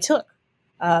that they took,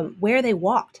 where they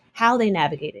walked, how they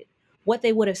navigated, what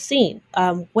they would have seen,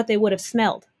 what they would have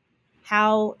smelled,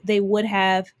 how they would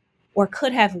have or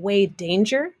could have weighed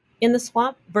danger in the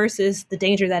swamp versus the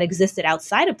danger that existed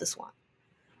outside of the swamp.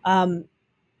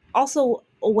 Also,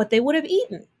 what they would have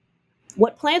eaten,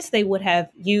 what plants they would have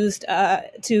used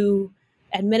to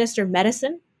administer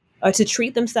medicine or to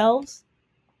treat themselves,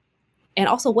 and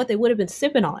also what they would have been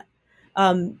sipping on.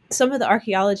 Some of the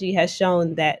archaeology has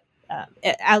shown that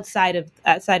outside of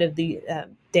the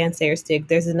Dan Sayers dig,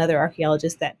 there's another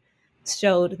archaeologist that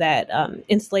showed that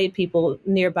enslaved people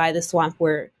nearby the swamp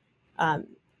were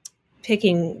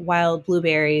picking wild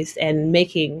blueberries and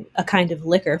making a kind of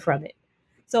liquor from it.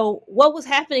 So what was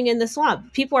happening in the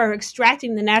swamp? People are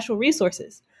extracting the natural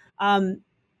resources. And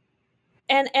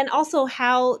also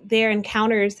how their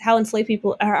encounters, how enslaved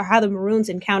people, or how the Maroons'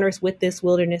 encounters with this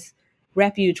wilderness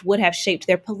refuge would have shaped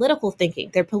their political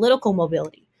thinking, their political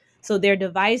mobility. So they're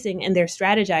devising and they're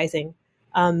strategizing,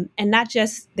 and not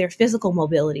just their physical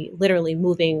mobility, literally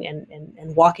moving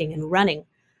and walking and running,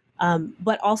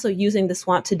 but also using the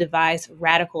swamp to devise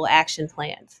radical action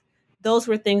plans. Those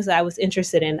were things that I was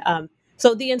interested in.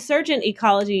 So the Insurgent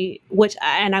Ecology,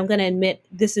 and I'm going to admit,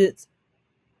 this is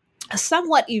a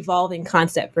somewhat evolving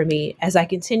concept for me as I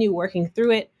continue working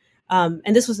through it.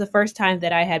 And this was the first time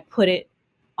that I had put it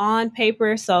on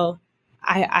paper. So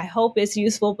I hope it's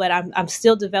useful, but I'm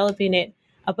still developing it.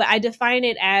 But I define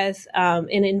it as an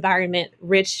environment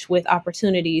rich with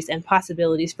opportunities and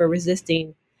possibilities for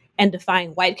resisting and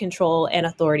defying white control and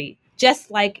authority,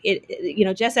 just like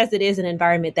just as it is an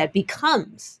environment that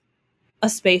becomes a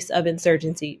space of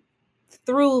insurgency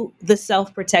through the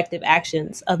self-protective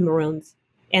actions of Maroons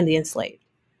and the enslaved.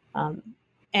 And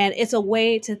it's a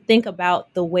way to think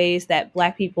about the ways that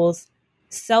Black people's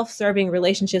self-serving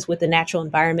relationships with the natural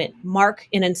environment mark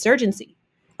an insurgency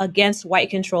against white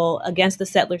control, against the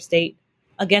settler state,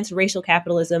 against racial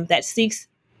capitalism that seeks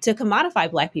to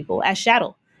commodify Black people as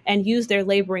chattel and use their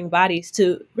laboring bodies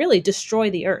to really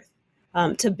destroy the earth,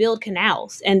 to build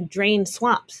canals and drain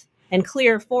swamps and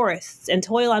clear forests and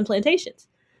toil on plantations.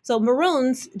 So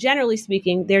Maroons, generally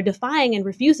speaking, they're defying and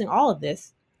refusing all of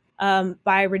this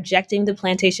by rejecting the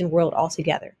plantation world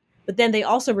altogether. But then they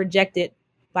also reject it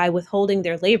by withholding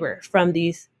their labor from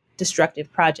these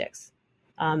destructive projects,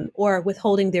 or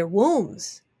withholding their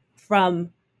wombs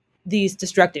from these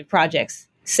destructive projects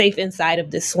safe inside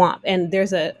of this swamp. And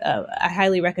there's I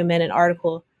highly recommend an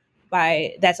article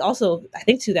that's also, I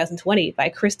think, 2020 by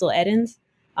Crystal Eddins,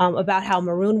 about how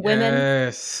Maroon women.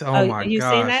 Yes. Oh my you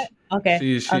gosh. seen that?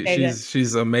 Okay.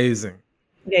 She's amazing.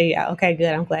 Yeah. Okay,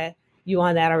 good. I'm glad you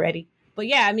on that already. But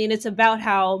yeah, I mean, it's about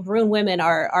how Maroon women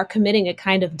are committing a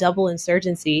kind of double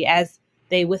insurgency as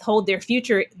they withhold their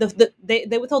future.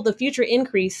 They withhold the future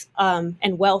increase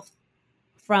and wealth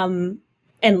from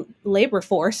and labor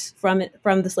force from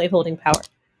the slaveholding power.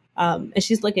 And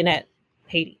she's looking at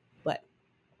Haiti, but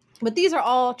these are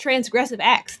all transgressive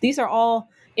acts. These are all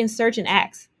insurgent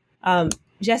acts.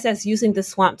 Just as using the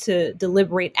swamp to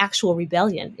deliberate actual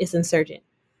rebellion is insurgent.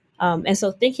 And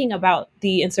so thinking about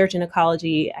the insurgent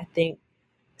ecology, I think,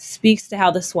 speaks to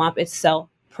how the swamp itself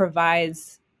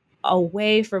provides a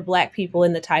way for Black people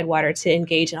in the Tidewater to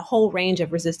engage in a whole range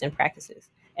of resistant practices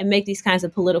and make these kinds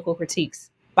of political critiques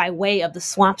by way of the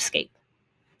swampscape.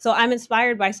 So I'm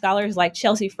inspired by scholars like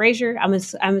Chelsea Frazier. I'm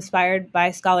inspired by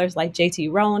scholars like J.T.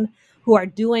 Rohn, who are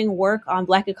doing work on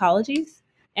Black ecologies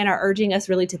and are urging us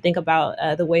really to think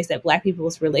about the ways that Black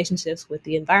people's relationships with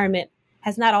the environment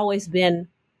has not always been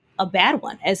a bad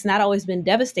one. It's not always been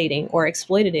devastating or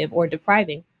exploitative or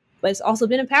depriving, but it's also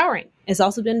been empowering. It's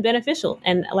also been beneficial.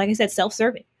 And like I said,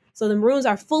 self-serving. So the Maroons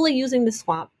are fully using the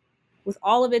swamp with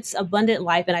all of its abundant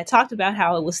life. And I talked about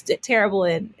how it was terrible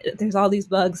and there's all these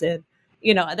bugs and,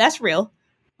 that's real.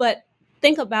 But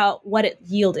think about what it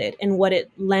yielded and what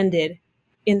it lended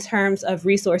in terms of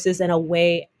resources and a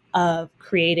way of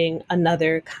creating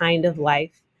another kind of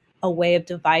life, a way of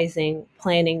devising,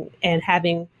 planning, and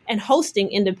having and hosting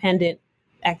independent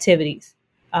activities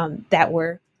that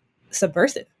were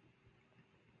subversive.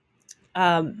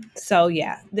 The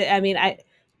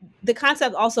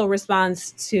concept also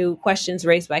responds to questions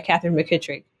raised by Kathryn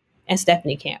McKittrick and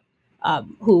Stephanie Camp,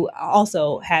 who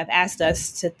also have asked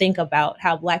us to think about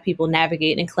how Black people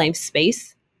navigate and claim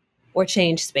space or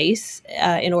change space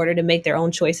in order to make their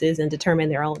own choices and determine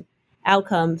their own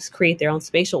outcomes, create their own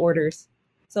spatial orders.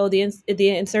 So the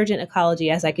insurgent ecology,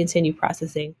 as I continue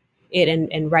processing it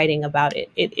and writing about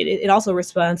it also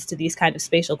responds to these kind of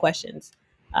spatial questions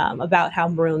about how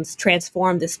Maroons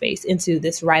transformed this space into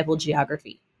this rival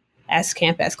geography, as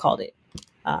Camp has called it.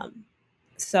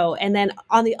 And then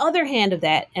on the other hand of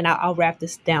that, and I'll wrap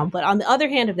this down, but on the other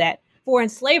hand of that, for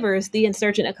enslavers, the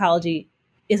insurgent ecology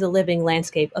is a living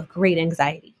landscape of great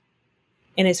anxiety.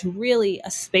 And it's really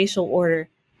a spatial order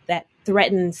that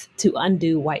threatens to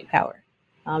undo white power.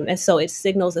 And so it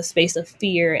signals a space of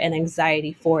fear and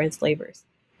anxiety for enslavers.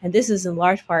 And this is in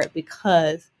large part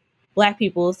because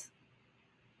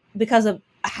because of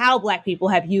how Black people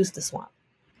have used the swamp.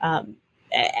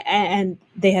 And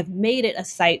they have made it a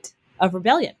site of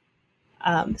rebellion.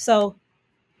 So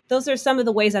those are some of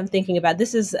the ways I'm thinking about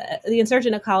this. Is the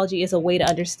insurgent ecology is a way to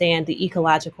understand the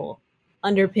ecological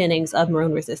underpinnings of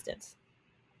Maroon resistance.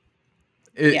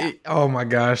 Oh my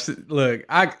gosh! Look,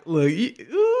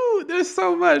 there's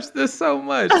so much.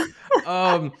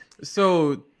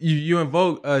 So you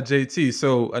invoke JT.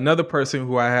 So another person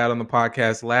who I had on the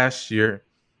podcast last year,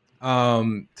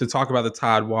 to talk about the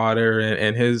Tidewater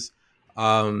and his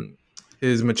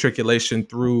matriculation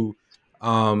through,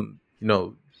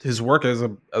 his work as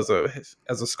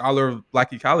a scholar of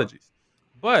Black ecologies.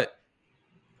 But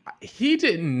he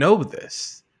didn't know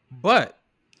this, but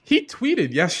he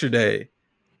tweeted yesterday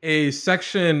a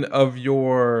section of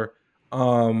your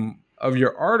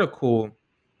article,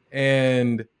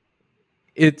 and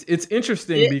it's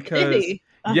interesting because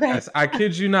Okay. yes, I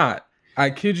kid you not,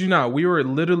 we were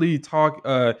literally he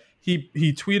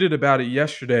tweeted about it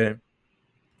yesterday,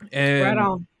 and Right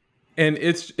on. and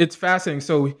it's fascinating.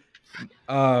 So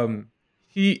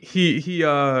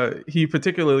he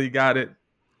particularly got it.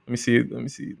 Let me see. All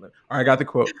right, I got the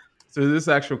quote. So this is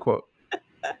the actual quote.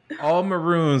 All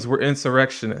Maroons were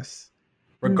insurrectionists,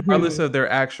 regardless of their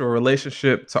actual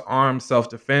relationship to armed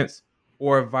self-defense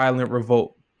or violent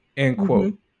revolt. End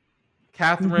quote.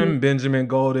 Kathryn, Benjamin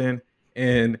Golden,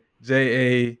 and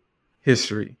J.A.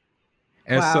 History.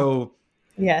 And so,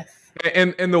 yes.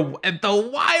 And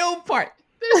the wild part,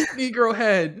 this Negro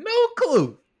had no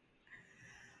clue.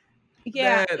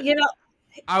 Yeah,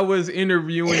 I was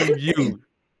interviewing you,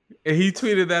 and he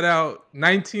tweeted that out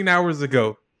 19 hours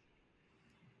ago.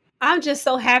 I'm just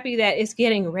so happy that it's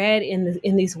getting read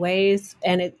in these ways,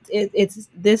 and it's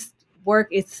this work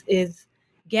is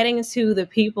getting to the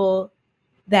people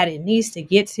that it needs to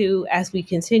get to as we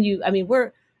continue. I mean,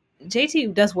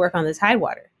 JT does work on the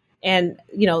Tidewater, and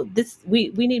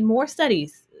we need more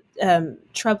studies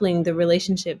troubling the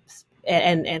relationships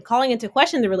and calling into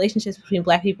question the relationships between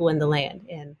Black people and the land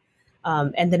and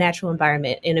the natural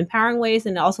environment in empowering ways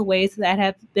and also ways that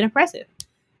have been oppressive.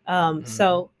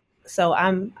 So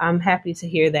I'm happy to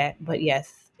hear that. But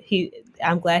yes,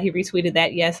 I'm glad he retweeted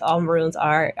that. Yes, all Maroons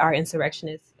are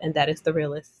insurrectionists, and that is the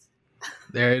realist.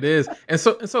 There it is. And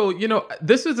so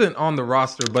this isn't on the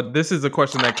roster, but this is a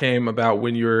question that came about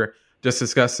when you were just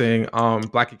discussing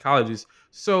Black ecologies.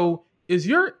 So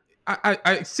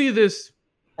I see this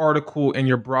article in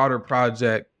your broader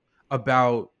project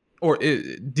about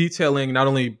detailing not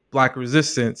only Black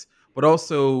resistance, but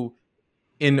also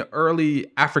in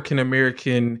early African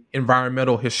American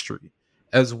environmental history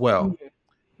as well.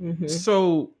 Mm-hmm.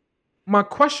 So my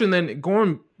question then,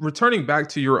 returning back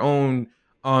to your own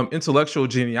intellectual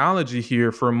genealogy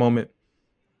here for a moment,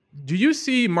 do you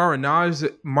see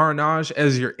Maroonage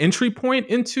as your entry point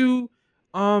into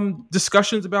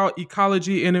discussions about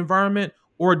ecology and environment,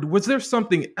 or was there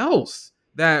something else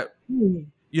that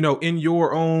in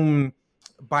your own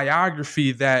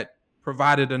biography that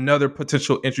provided another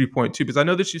potential entry point too? Because I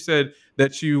know that you said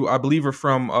that you, I believe, are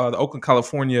from the Oakland,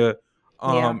 California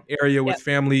area with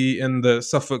family in the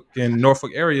Suffolk and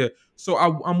Norfolk area. So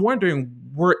I'm wondering,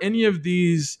 were any of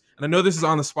these, and I know this is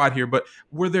on the spot here, but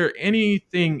was there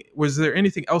anything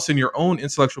else in your own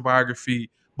intellectual biography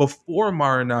before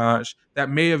Maroonage that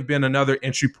may have been another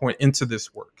entry point into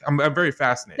this work? I'm very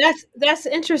fascinated. That's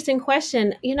an interesting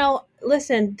question.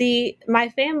 Listen, my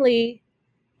family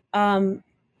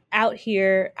out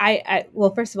here,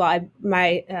 well, first of all,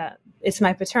 it's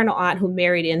my paternal aunt who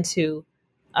married into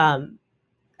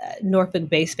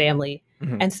Norfolk-based family.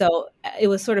 Mm-hmm. And so it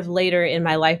was sort of later in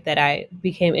my life that I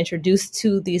became introduced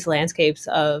to these landscapes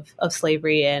of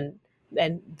slavery and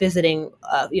visiting,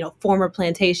 former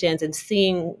plantations and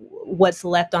seeing what's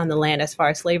left on the land as far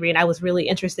as slavery. And I was really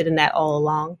interested in that all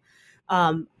along.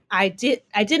 I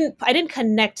didn't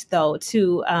connect though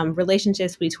to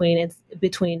relationships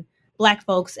between Black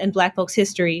folks and Black folks'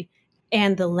 history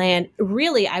and the land.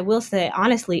 Really, I will say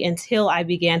honestly, until I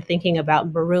began thinking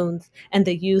about Maroons and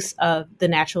the use of the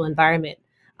natural environment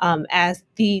as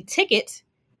the ticket,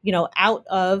 out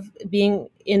of being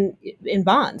in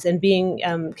bonds and being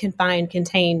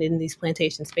contained in these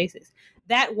plantation spaces.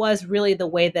 That was really the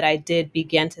way that I did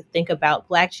begin to think about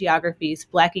Black geographies,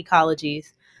 Black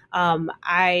ecologies.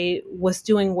 I was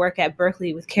doing work at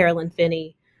Berkeley with Carolyn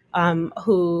Finney,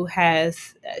 who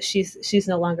has she's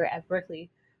no longer at Berkeley,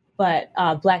 but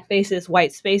Black Faces,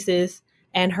 White Spaces,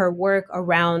 and her work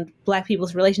around Black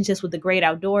people's relationships with the great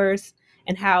outdoors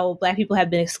and how Black people have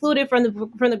been excluded from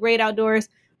the great outdoors.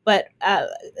 But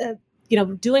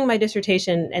doing my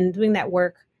dissertation and doing that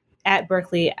work at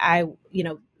Berkeley, I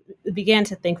began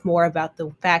to think more about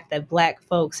the fact that Black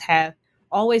folks have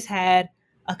always had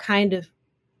a kind of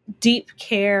deep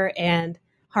care and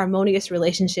harmonious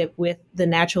relationship with the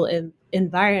natural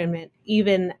environment,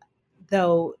 even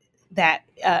though that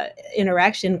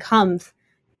interaction comes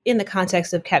in the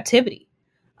context of captivity.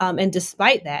 And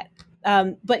despite that,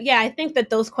 but yeah, I think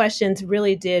that those questions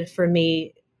really did for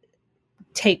me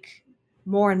take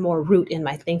more and more root in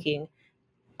my thinking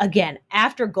again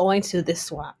after going to this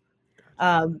swamp.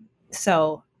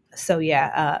 So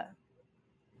yeah,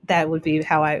 that would be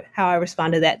how I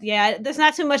respond to that. Yeah, there's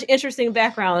not too much interesting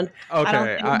background. Okay, I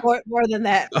don't think more than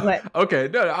that. But okay,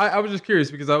 no, I was just curious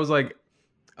because I was like,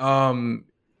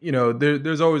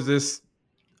 there's always this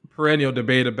perennial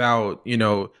debate about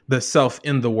the self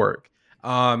in the work,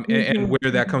 and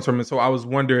where that comes from. And so I was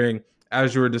wondering,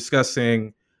 as you were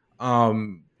discussing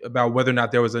about whether or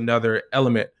not there was another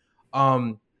element,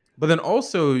 but then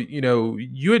also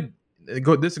you had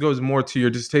this goes more to your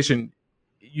dissertation.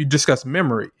 You discuss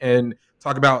memory and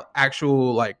talk about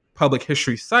actual like public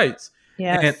history sites.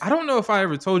 yes. And I don't know if I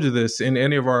ever told you this in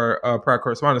any of our prior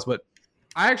correspondence, but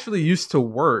I actually used to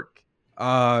work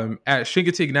at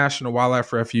Chincoteague National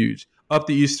Wildlife Refuge up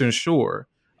the Eastern Shore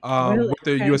Really? with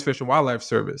the Okay. U.S. Fish and Wildlife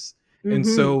Service. And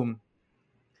so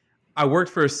I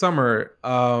worked for a summer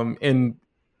in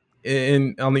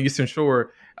on the Eastern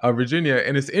Shore of Virginia.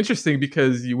 And it's interesting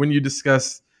because when you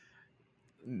discuss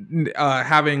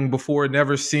having before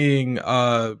never seeing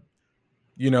almost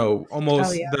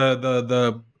Oh, yeah.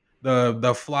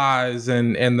 the flies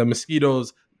and the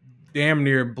mosquitoes damn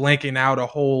near blanking out a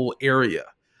whole area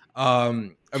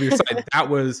of your site. That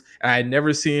was, I had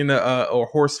never seen a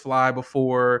horse fly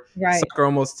before. Right. Sucker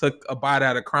almost took a bite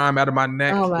out of crime out of my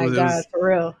neck. Oh my God, for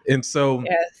real. And so,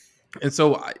 yes.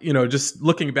 just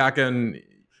looking back on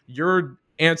your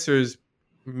answers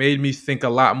made me think a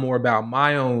lot more about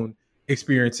my own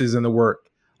experiences in the work.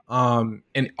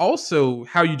 And also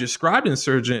how you described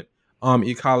insurgent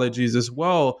ecologies as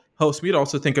well helps me to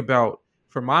also think about,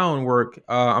 for my own work,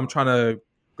 I'm trying to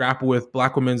grapple with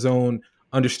Black women's own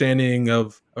understanding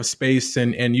of space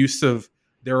and use of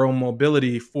their own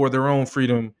mobility for their own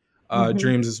freedom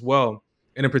dreams as well.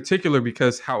 And in particular,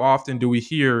 because how often do we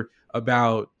hear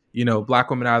about, Black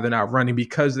women either not running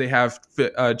because they have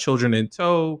children in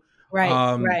tow,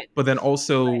 right. but then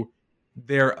also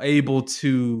they're able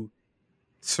to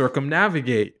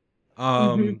circumnavigate.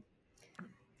 So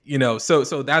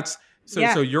that's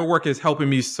so your work is helping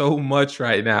me so much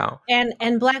right now.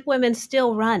 And Black women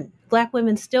still run. Black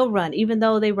women still run, even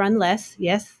though they run less.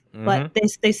 Yes, but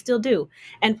they still do.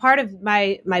 And part of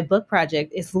my book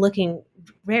project is looking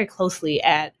very closely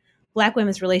at Black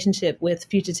women's relationship with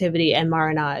fugitivity and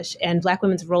marronage, and Black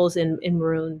women's roles in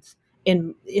Maroons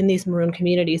in these Maroon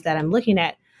communities that I'm looking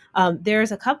at.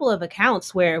 There's a couple of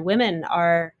accounts where women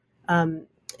are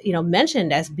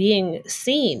mentioned as being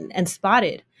seen and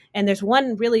spotted. And there's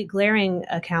one really glaring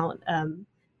account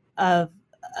of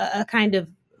a kind of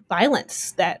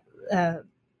violence that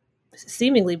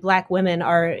seemingly Black women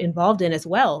are involved in as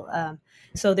well.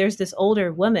 So there's this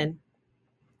older woman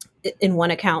in one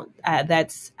account and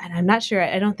I'm not sure,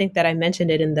 I don't think that I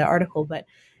mentioned it in the article, but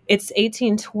it's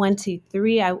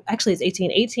 1823. Actually, it's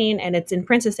 1818, and it's in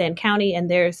Princess Anne County. And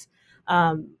there's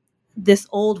this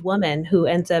old woman who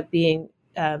ends up being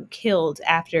killed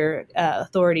after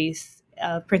authorities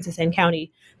of Princess Anne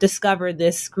County discovered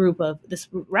this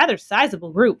rather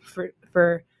sizable group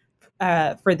for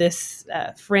this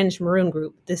fringe Maroon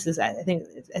group. This is, I think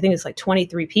it's like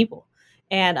 23 people,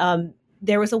 and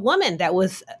there was a woman that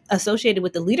was associated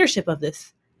with the leadership of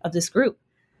this group.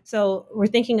 So we're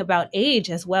thinking about age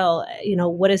as well.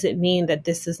 What does it mean that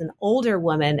this is an older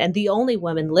woman and the only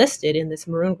woman listed in this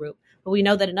Maroon group? But we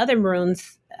know that in other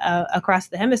Maroons across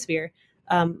the hemisphere,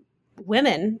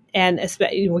 women, and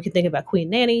especially we can think about Queen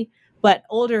Nanny, but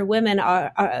older women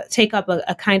take up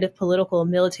a kind of political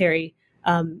military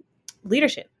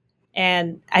leadership.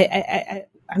 And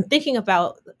I'm thinking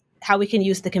about how we can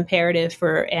use the comparative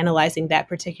for analyzing that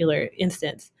particular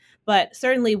instance. But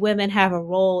certainly women have a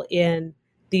role in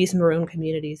these Maroon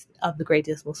communities of the Great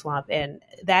Dismal Swamp. And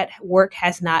that work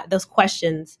has not, those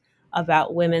questions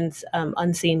about women's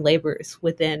unseen labors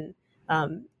within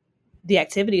the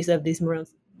activities of these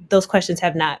Maroons, those questions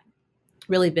have not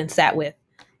really been sat with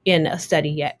in a study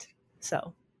yet.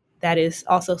 So that is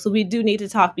also, so we do need to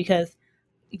talk because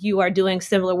you are doing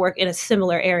similar work in a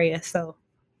similar area. So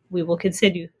we will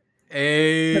continue.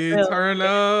 Hey, turn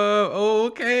up.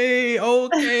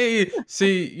 Okay.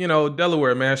 See,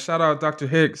 Delaware, man. Shout out Dr.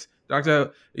 Hicks, Dr.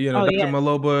 Dr. Yes.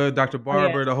 Maloba, Dr.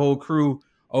 Barber, the whole crew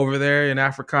over there in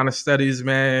Africana Studies,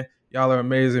 man. Y'all are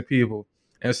amazing people.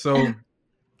 And so,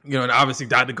 and obviously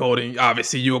Dr. Golden,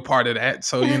 obviously you a part of that.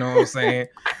 So, you know what I'm saying?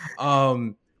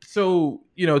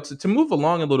 To move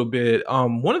along a little bit,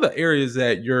 one of the areas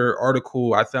that your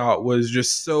article I thought was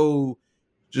just so,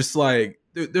 just like,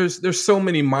 there's so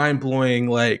many mind-blowing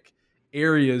like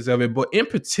areas of it, but in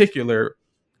particular,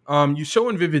 you show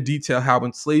in vivid detail how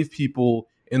enslaved people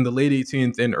in the late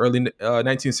 18th and early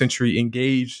 19th century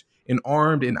engaged in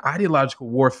armed and ideological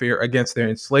warfare against their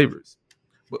enslavers.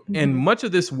 And much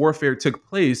of this warfare took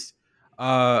place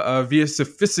via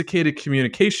sophisticated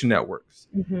communication networks.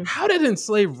 How did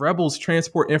enslaved rebels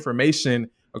transport information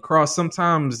across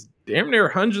sometimes damn near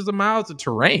hundreds of miles of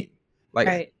terrain?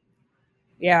 Right.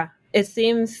 Yeah, it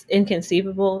seems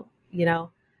inconceivable,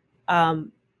 and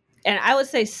I would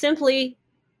say simply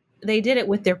they did it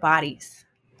with their bodies.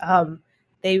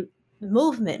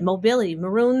 Mobility,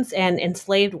 Maroons and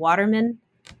enslaved watermen,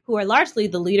 who are largely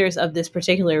the leaders of this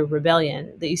particular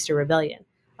rebellion, the Easter Rebellion,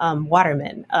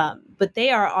 watermen, but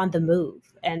they are on the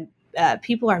move, and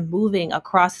people are moving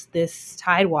across this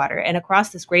tidewater and across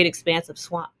this great expanse of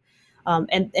swamp.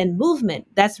 And movement,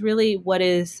 that's really what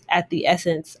is at the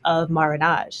essence of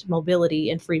marronage, mobility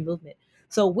and free movement.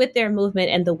 So with their movement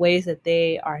and the ways that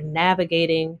they are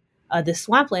navigating the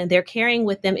swampland, they're carrying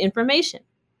with them information.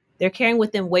 They're carrying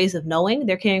with them ways of knowing.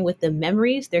 They're carrying with them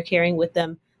memories. They're carrying with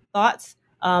them thoughts.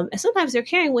 And sometimes they're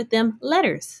carrying with them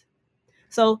letters.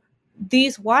 So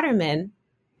these watermen,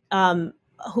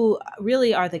 who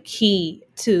really are the key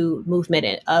to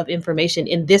movement of information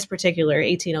in this particular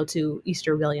 1802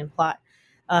 Easter Rebellion plot.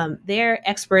 They're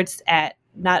experts at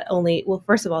not only, well,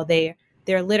 first of all, they're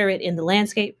literate in the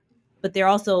landscape, but they're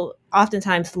also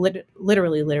oftentimes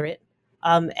literally literate,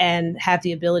 and have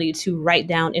the ability to write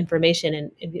down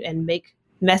information and make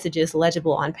messages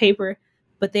legible on paper.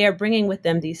 But they are bringing with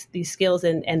them these skills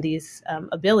and these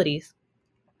abilities.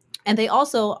 And they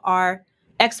also are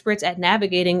experts at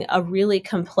navigating a really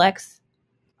complex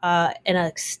and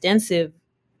extensive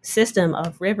system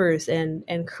of rivers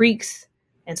and creeks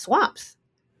and swamps.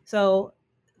 So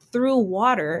through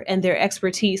water and their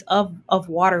expertise of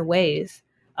waterways,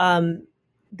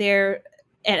 their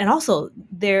and also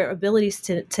their abilities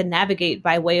to navigate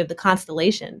by way of the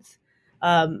constellations,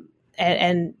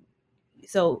 and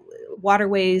so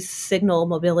waterways signal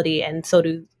mobility, and so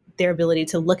do their ability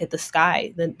to look at the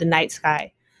sky, the night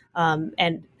sky,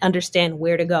 and understand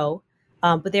where to go.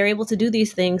 But they're able to do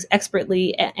these things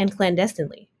expertly and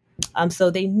clandestinely.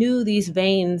 So they knew these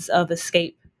veins of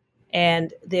escape,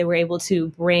 and they were able to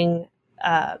bring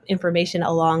information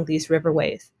along these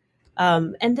riverways.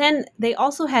 And then they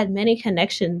also had many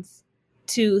connections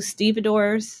to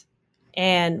stevedores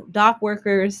and dock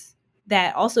workers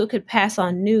that also could pass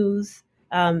on news,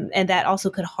 and that also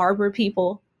could harbor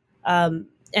people. And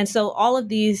so all of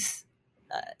these,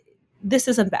 this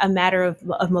is a matter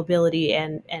of mobility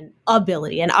and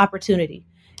ability and opportunity.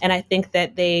 And I think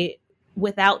that they,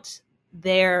 without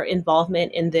their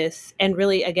involvement in this, and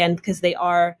really, again, because they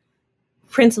are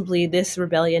principally, this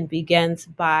rebellion begins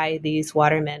by these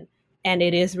watermen, and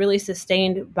it is really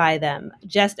sustained by them,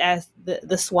 just as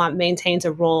the swamp maintains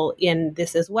a role in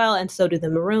this as well, and so do the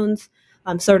Maroons.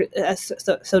 So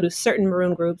do certain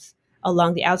Maroon groups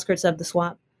along the outskirts of the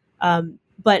swamp.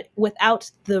 But without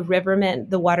the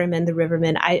rivermen, the watermen, the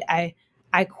rivermen, I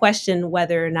question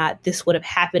whether or not this would have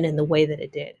happened in the way that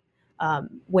it did,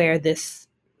 where this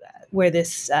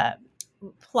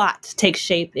plot takes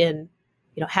shape in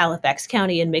Halifax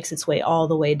County and makes its way all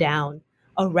the way down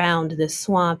around this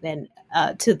swamp and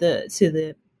to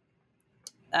the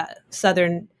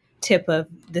southern tip of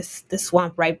this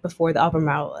swamp right before the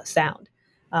Albemarle Sound.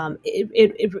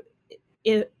 It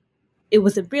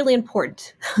was really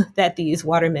important that these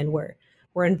watermen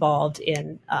were involved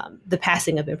in the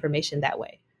passing of information that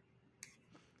way.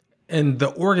 And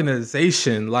the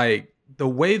organization, like the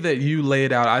way that you lay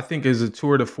it out, I think is a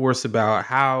tour de force about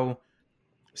how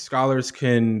scholars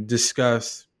can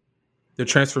discuss the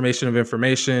transformation of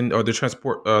information or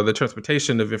the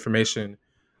transportation of information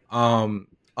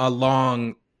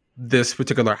along this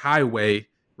particular highway,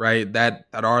 right? That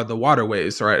are the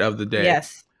waterways, right, of the day.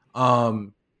 Yes.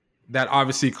 That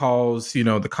obviously calls,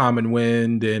 the common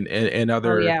wind and Oh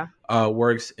other yeah.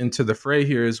 works into the fray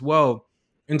here as well.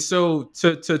 And so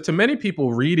to many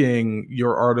people reading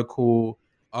your article,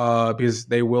 because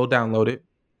they will download it,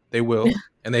 they will,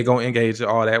 and they gonna engage in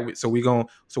all that. So we gonna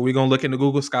look into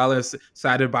Google Scholar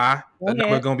cited by Go the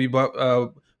number ahead. gonna be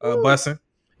Woo. bussing,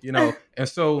 And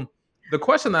so the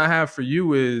question I have for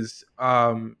you is,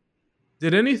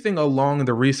 did anything along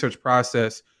the research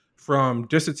process, from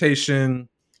dissertation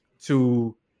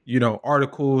to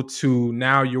article to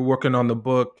now you're working on the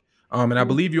book, and I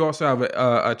believe you also have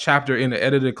a chapter in the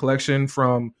edited collection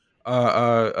from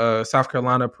South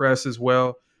Carolina Press as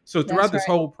well. So throughout That's this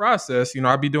right. whole process,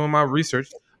 I'll be doing my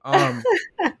research.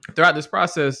 Throughout this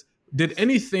process, did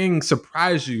anything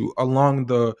surprise you along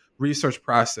the research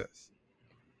process?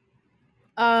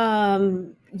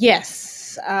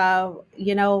 Yes.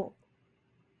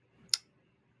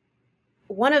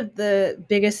 One of the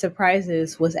biggest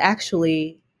surprises was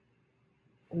actually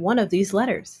one of these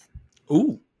letters.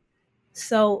 Ooh.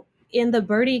 So, in the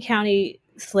Bertie County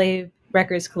Slave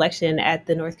Records collection at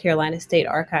the North Carolina State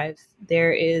Archives,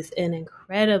 there is an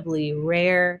incredibly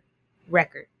rare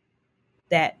record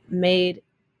that made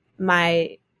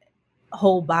my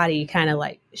whole body kind of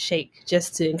like shake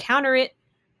just to encounter it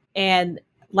and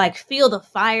like feel the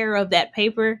fire of that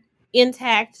paper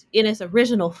intact in its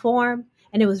original form.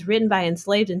 And it was written by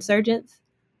enslaved insurgents,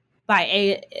 by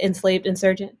a enslaved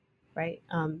insurgent, right?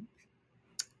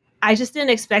 I just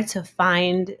didn't expect to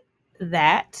find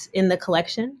that in the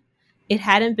collection. It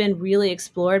hadn't been really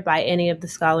explored by any of the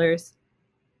scholars.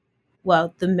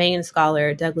 Well, the main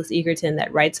scholar, Douglas Egerton,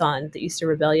 that writes on the Easter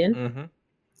Rebellion.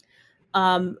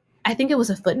 Mm-hmm. I think it was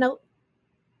a footnote.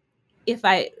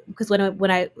 Because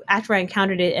when I after I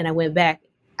encountered it and I went back,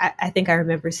 I think I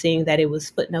remember seeing that it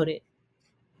was footnoted.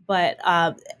 But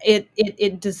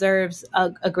it deserves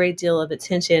a great deal of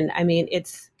attention. I mean,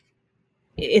 it's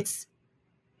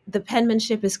the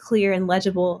penmanship is clear and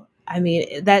legible. I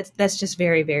mean, that's just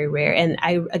very, very rare. And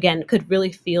I, again, could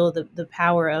really feel the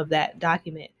power of that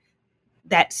document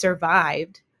that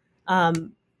survived.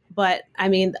 But I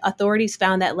mean, authorities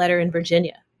found that letter in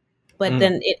Virginia, but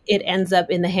then it ends up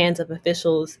in the hands of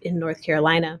officials in North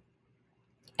Carolina.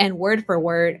 And word for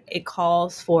word, it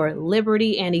calls for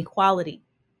liberty and equality.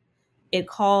 It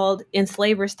called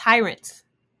enslavers tyrants.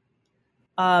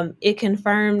 It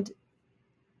confirmed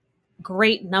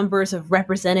great numbers of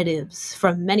representatives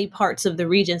from many parts of the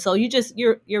region. So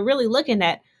you're really looking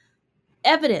at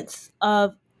evidence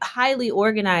of highly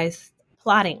organized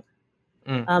plotting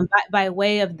by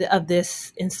way of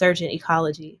this insurgent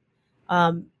ecology,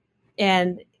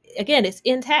 and again, it's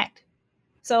intact.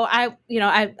 So I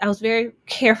was very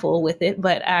careful with it,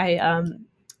 but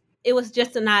it was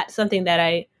just not something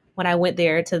that when I went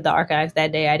there to the archives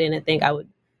that day, I didn't think I would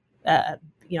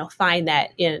find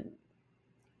that in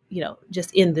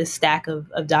just in this stack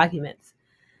of documents.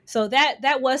 So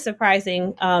that was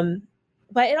surprising.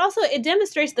 But it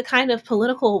demonstrates the kind of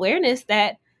political awareness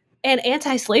that and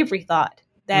anti-slavery thought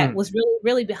that was really,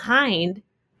 really behind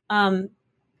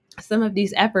some of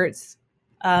these efforts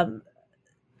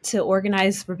to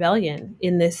organize rebellion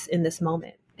in this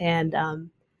moment. And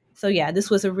so yeah, it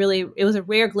was a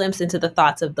rare glimpse into the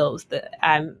thoughts of those that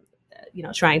I'm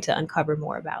trying to uncover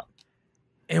more about.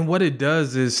 And what it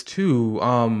does is too,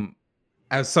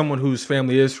 as someone whose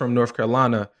family is from North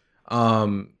Carolina,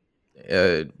 right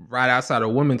outside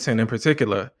of Wilmington in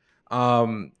particular,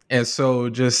 and so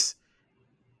just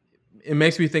it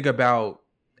makes me think about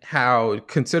how,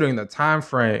 considering the time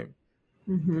frame,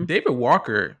 David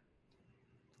Walker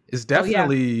is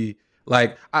definitely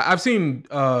like I've seen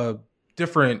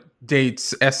different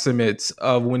dates estimates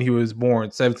of when he was born,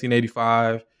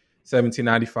 1785,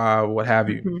 1795, what have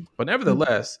you. But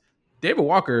nevertheless, David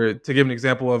Walker, to give an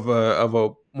example of a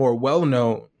more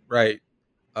well-known, right,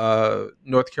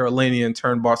 North Carolinian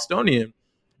turned Bostonian,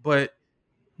 but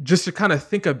just to kind of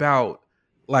think about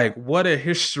like what a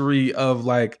history of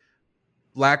like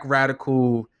Black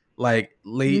radical, like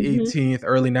late 18th,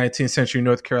 early 19th century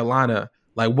North Carolina,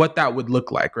 like what that would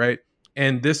look like, right?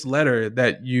 And this letter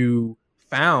that you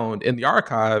found in the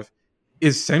archive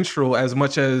is central as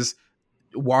much as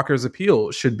Walker's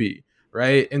appeal should be,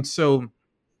 right? And so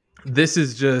this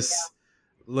is just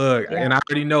look, and I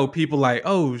already know people like,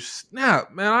 oh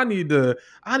snap, man, I need to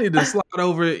slide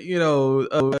over,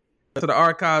 to the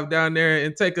archive down there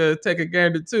and take a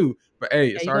gander too. But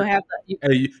hey, it's hard.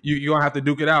 Hey, you don't have to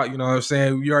duke it out. You know what I'm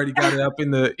saying? You already got it up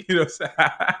in the,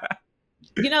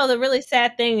 The really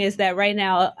sad thing is that right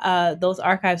now, those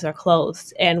archives are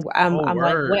closed, and Oh, I'm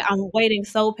like, word. I'm waiting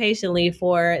so patiently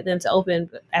for them to open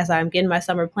as I'm getting my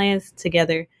summer plans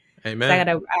together because Amen.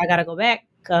 I gotta go back.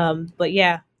 But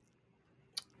yeah,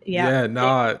 yeah. Yeah,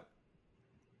 nah.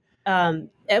 And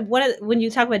when you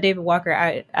talk about David Walker,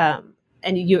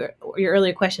 and your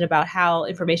earlier question about how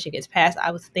information gets passed,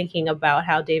 I was thinking about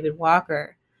how David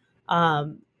Walker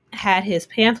um, had his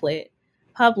pamphlet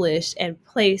published and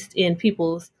placed in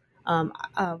people's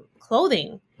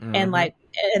clothing, and Hmm. like,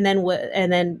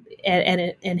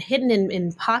 and hidden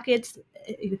in pockets,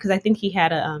 because I think he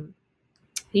had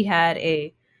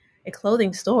a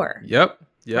clothing store, Yep.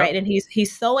 right? Yep. And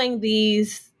he's sewing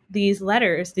these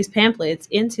letters, these pamphlets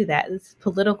into this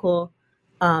political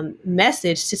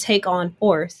message to take on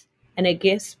force, and it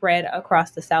gets spread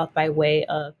across the South by way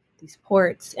of these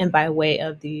ports and by way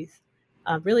of these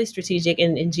really strategic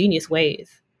and ingenious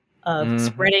ways of Hmm.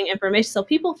 spreading information. So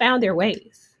people found their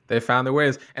ways. They found their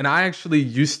ways. And I actually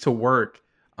used to work.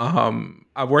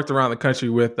 I've worked around the country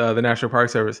with the National Park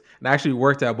Service, and I actually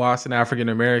worked at Boston African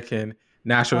American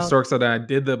National Oh, Historic Site. I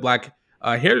did the Black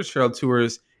Heritage Trail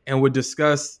tours and would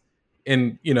discuss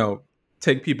and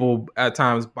take people at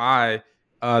times by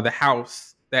the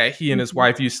house that he and his mhm.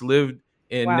 wife used to live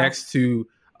in Wow. next to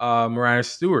Mariah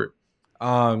Stewart.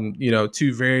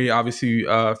 Two very obviously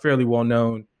fairly well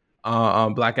known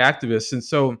Black activists, and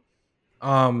so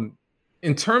um,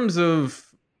 in terms of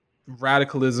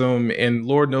radicalism, and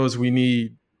Lord knows we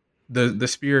need the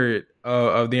spirit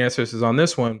of the ancestors on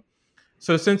this one.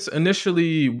 So since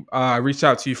initially I reached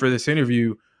out to you for this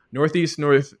interview, Northeast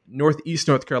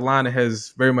North Carolina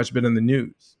has very much been in the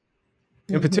news,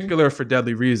 in Hmm. particular for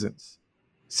deadly reasons.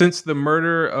 Since the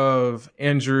murder of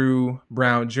Andrew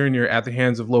Brown Jr. at the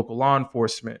hands of local law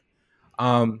enforcement,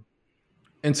 um,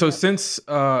 and so, Yep. since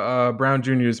Brown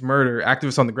Jr.'s murder,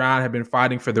 activists on the ground have been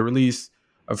fighting for the release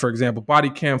of, for example, body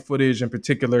cam footage in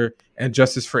particular, and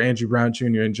justice for Andrew Brown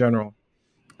Jr. in general.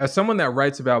 As someone that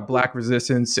writes about Black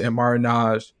resistance and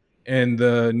Maroonage in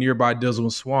the nearby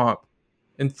Dismal Swamp,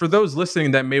 and for those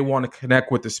listening that may want to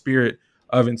connect with the spirit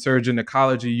of Insurgent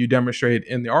Ecology you demonstrate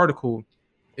in the article,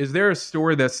 is there a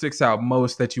story that sticks out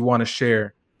most that you want to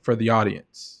share for the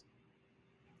audience?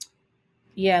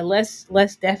 Yeah, let's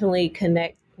definitely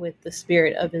connect with the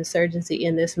spirit of insurgency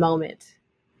in this moment,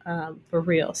 for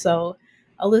real. So,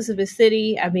 Elizabeth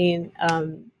City, I mean,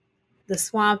 the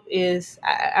swamp is.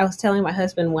 I was telling my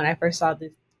husband when I first saw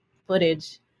the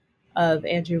footage of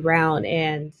Andrew Brown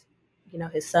and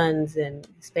his sons and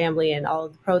his family and all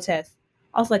of the protests.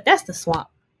 I was like, "That's the swamp.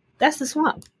 That's the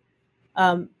swamp."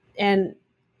 And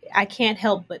I can't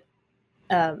help but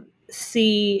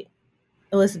see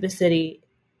Elizabeth City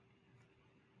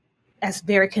as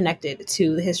very connected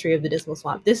to the history of the Dismal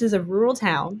Swamp. This is a rural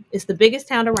town. It's the biggest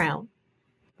town around,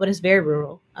 but it's very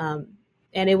rural.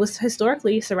 And it was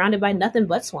historically surrounded by nothing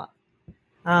but swamp.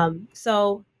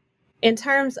 So, in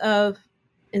terms of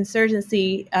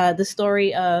insurgency, the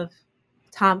story of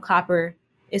Tom Copper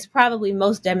is probably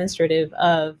most demonstrative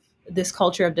of this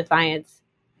culture of defiance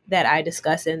that I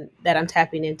discuss and that I'm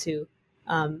tapping into,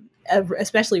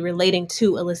 especially relating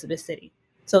to Elizabeth City.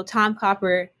 So, Tom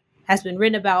Copper has been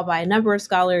written about by a number of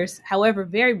scholars, however,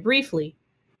 very briefly,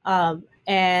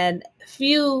 and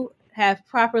few have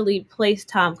properly placed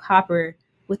Tom Copper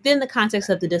within the context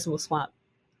of the Dismal Swamp,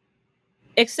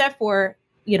 except for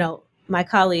my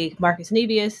colleague Marcus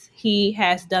Nebius. He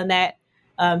has done that.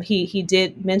 He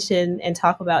did mention and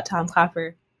talk about Tom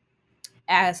Copper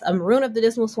as a Maroon of the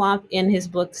Dismal Swamp in his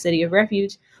book City of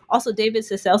Refuge. Also, David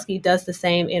Siselsky does the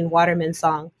same in Waterman's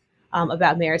Song,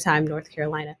 about maritime North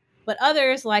Carolina. But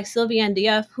others like Sylviane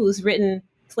Dief, who's written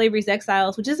Slavery's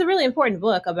Exiles, which is a really important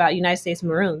book about United States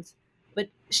Maroons, but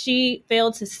she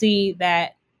failed to see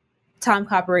that Tom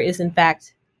Copper is in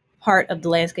fact part of the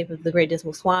landscape of the Great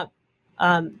Dismal Swamp.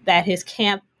 That his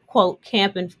camp, quote,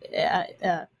 camp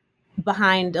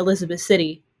behind Elizabeth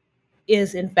City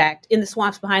is in fact, in the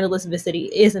swamps behind Elizabeth City,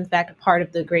 is in fact a part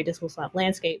of the Great Dismal Swamp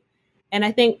landscape. And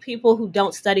I think people who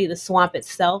don't study the swamp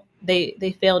itself,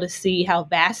 they fail to see how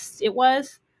vast it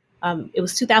was. It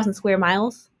was 2,000 square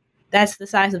miles. That's the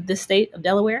size of this state of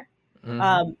Delaware.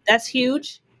 Mm-hmm. That's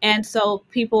huge. And so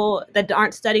people that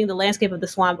aren't studying the landscape of the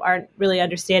swamp aren't really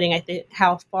understanding, I think,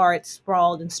 how far it's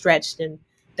sprawled and stretched, and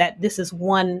that this is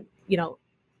one,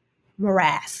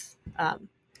 morass.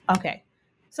 Okay.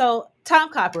 So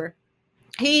Tom Copper,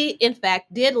 he in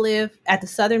fact did live at the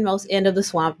southernmost end of the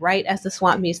swamp, right as the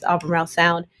swamp meets the Albemarle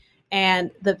Sound.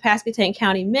 And the Pasquotank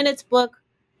County Minutes book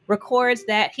records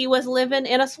that he was living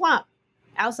in a swamp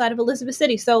outside of Elizabeth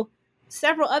City. So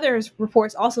several other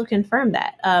reports also confirm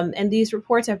that. And these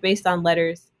reports are based on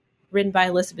letters written by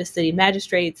Elizabeth City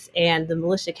magistrates and the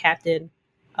militia captain,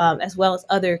 as well as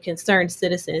other concerned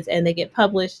citizens. And they get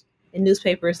published in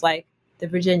newspapers like the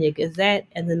Virginia Gazette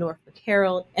and the Norfolk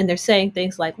Herald. And they're saying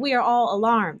things like, we are all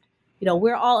alarmed.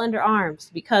 We're all under arms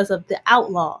because of the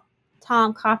outlaw,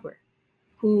 Tom Copper,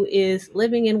 who is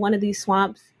living in one of these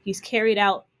swamps. He's carried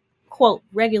out, quote,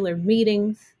 regular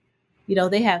meetings.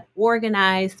 They have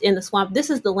organized in the swamp. This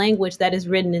is the language that is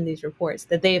written in these reports,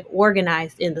 that they have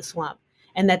organized in the swamp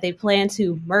and that they plan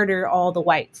to murder all the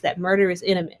whites, that murder is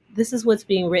imminent. This is what's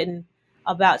being written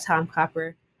about Tom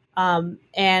Copper.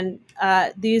 And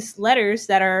these letters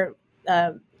that are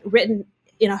written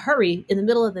in a hurry in the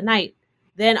middle of the night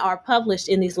then are published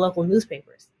in these local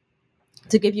newspapers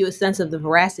to give you a sense of the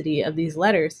veracity of these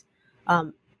letters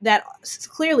that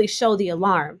clearly show the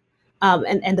alarm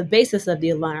and the basis of the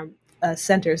alarm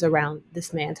centers around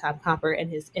this man, Tom Copper,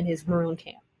 and his Maroon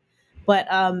camp. But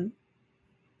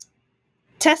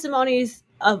testimonies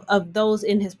of those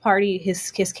in his party,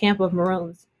 his camp of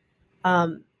Maroons,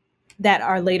 that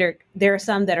are later, there are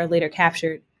some that are later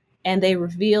captured, and they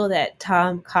reveal that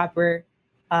Tom Copper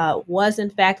was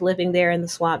in fact living there in the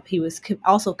swamp. He was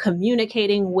also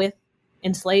communicating with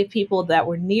enslaved people that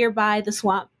were nearby the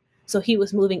swamp. So he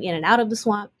was moving in and out of the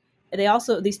swamp.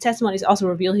 These testimonies also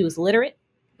reveal he was literate.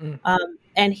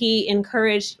 And he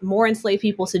encouraged more enslaved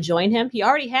people to join him. He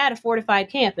already had a fortified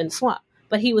camp in the swamp,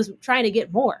 but he was trying to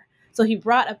get more. So he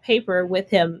brought a paper with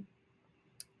him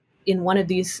in one of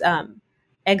these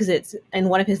exits, in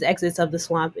one of his exits of the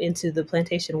swamp into the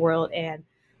plantation world. And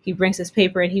he brings this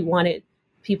paper, and he wanted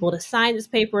people to sign this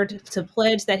paper to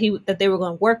pledge that they were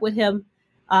going to work with him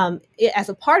as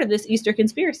a part of this Easter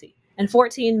conspiracy. And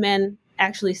 14 men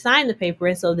actually signed the paper,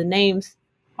 and so the names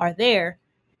are there.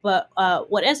 But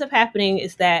what ends up happening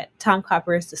is that Tom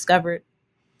Copper is discovered.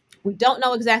 We don't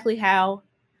know exactly how,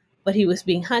 but he was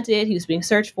being hunted. He was being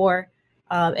searched for.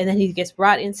 And then he gets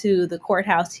brought into the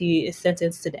courthouse. He is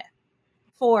sentenced to death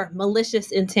for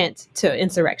malicious intent to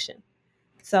insurrection.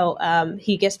 So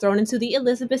he gets thrown into the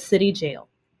Elizabeth City jail.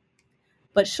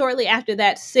 But shortly after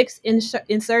that, 6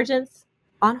 insurgents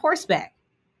on horseback.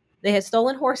 They had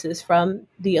stolen horses from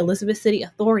the Elizabeth City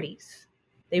authorities.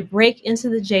 They break into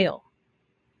the jail.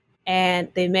 And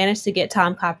they managed to get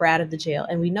Tom Copper out of the jail.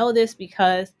 And we know this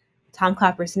because Tom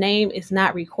Copper's name is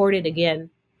not recorded again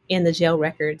in the jail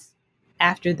records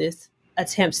after this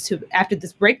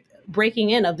breaking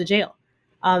in of the jail.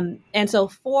 And so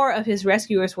 4 of his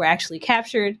rescuers were actually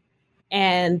captured,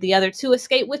 and the other 2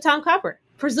 escaped with Tom Copper,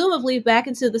 presumably back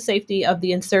into the safety of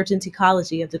the Insurgent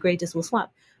Ecology of the Great Dismal Swamp.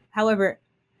 However,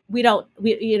 we don't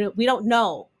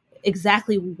know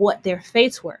exactly what their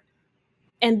fates were.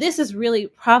 And this is really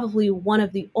probably one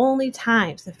of the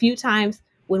few times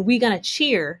when we're going to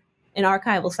cheer in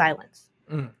archival silence.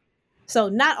 So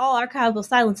not all archival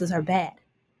silences are bad.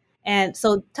 And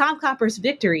so Tom Copper's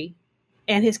victory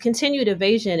and his continued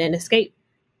evasion and escape,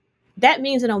 that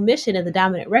means an omission in the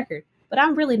dominant record. But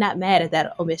I'm really not mad at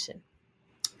that omission.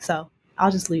 So I'll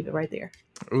just leave it right there.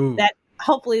 Ooh.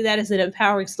 Hopefully that is an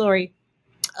empowering story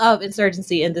of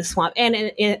insurgency in this swamp and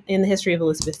in the history of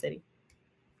Elizabeth City.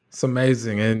 It's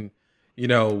amazing. And,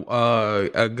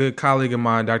 a good colleague of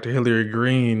mine, Dr. Hillary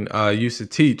Green, used to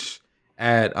teach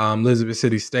at Elizabeth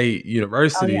City State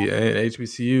University at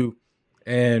HBCU.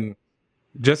 And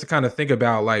just to kind of think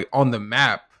about, like, on the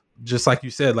map, just like you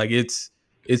said, like it's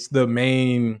the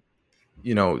main,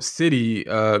 city,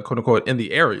 quote unquote, in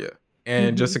the area.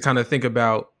 And just to kind of think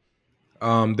about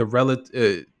the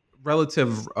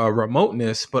relative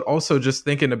remoteness, but also just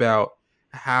thinking about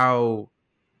how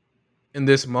in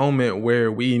this moment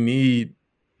where we need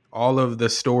all of the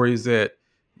stories that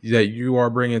you are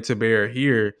bringing to bear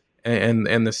here,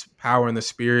 and this power and the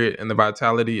spirit and the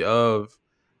vitality of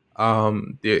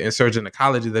the Insurgent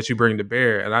Ecology that you bring to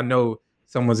bear. And I know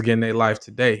someone's getting their life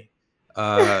today, so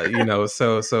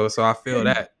I feel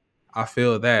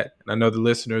that. And I know the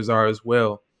listeners are as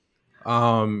well.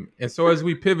 And so as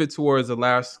we pivot towards the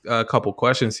last couple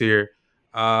questions here,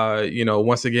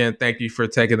 once again, thank you for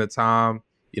taking the time.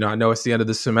 I know it's the end of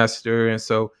the semester, and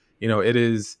so, it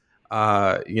is,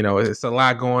 it's a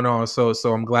lot going on. So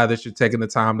I'm glad that you're taking the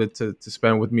time to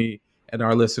spend with me and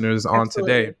our listeners on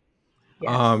today.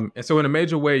 Yes. And so in a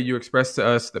major way, you expressed to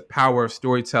us the power of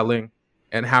storytelling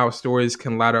and how stories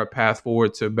can light our path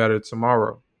forward to a better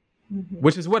tomorrow,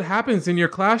 which is what happens in your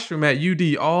classroom at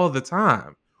UD all the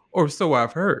time, or so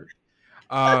I've heard.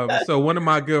 So one of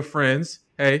my good friends,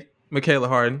 hey, Michaela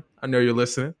Harden, I know you're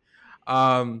listening.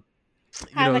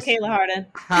 Hi, Michaela Harden.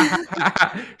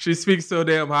 She speaks so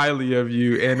damn highly of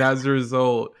you. And as a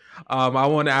result, I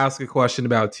want to ask a question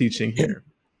about teaching here.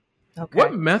 What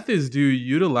Okay. methods do you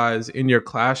utilize in your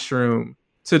classroom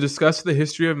to discuss the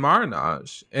history of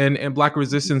Marinage and Black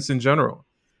resistance in general?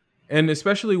 And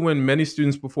especially when many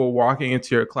students, before walking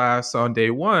into your class on day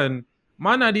one,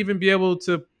 might not even be able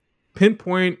to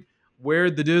pinpoint where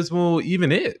the Dismal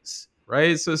even is,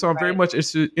 right? So I'm very Right. much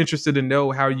interested to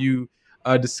know how you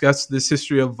discuss this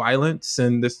history of violence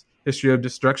and this history of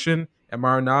destruction and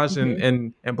Marinage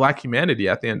Hmm. and Black humanity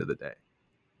at the end of the day.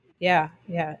 Yeah,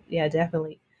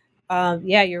 definitely.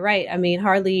 Yeah, you're right. I mean,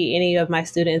 hardly any of my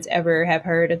students ever have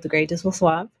heard of the Great Dismal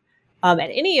Swamp at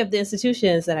any of the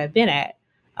institutions that I've been at.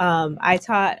 I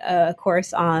taught a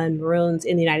course on Maroons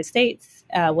in the United States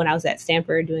when I was at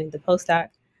Stanford doing the postdoc.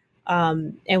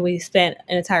 And we spent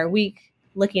an entire week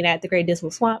looking at the Great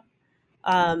Dismal Swamp,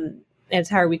 an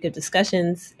entire week of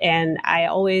discussions. And I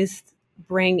always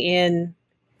bring in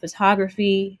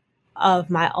photography of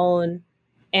my own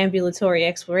ambulatory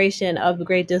exploration of the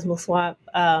Great Dismal Swamp.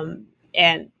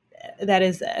 And that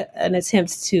is an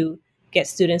attempt to get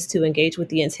students to engage with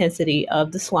the intensity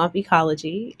of the swamp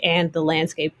ecology and the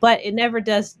landscape. But it never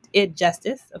does it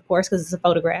justice, of course, because it's a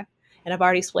photograph. And I've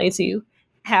already explained to you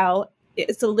how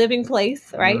it's a living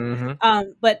place, right?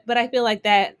 Mm-hmm. But I feel like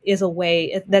that is a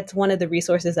way, that's one of the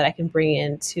resources that I can bring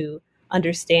in to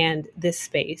understand this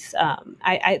space.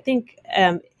 I think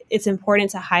it's important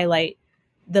to highlight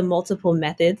the multiple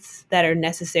methods that are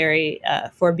necessary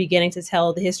for beginning to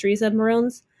tell the histories of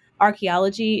Maroons.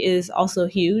 Archaeology is also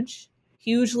hugely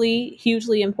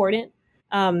important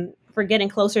for getting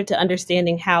closer to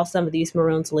understanding how some of these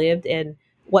Maroons lived and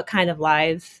what kind of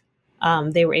lives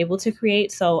they were able to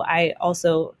create. So I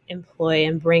also employ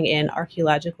and bring in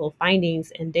archaeological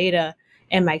findings and data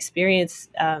and my experience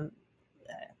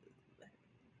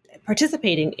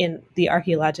participating in the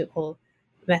archaeological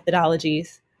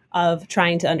methodologies of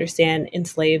trying to understand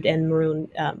enslaved and Maroon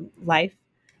life.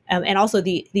 And also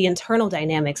the internal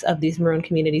dynamics of these Maroon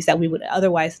communities that we would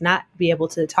otherwise not be able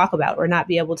to talk about or not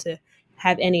be able to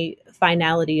have any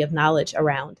finality of knowledge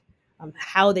around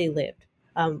how they lived,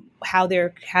 how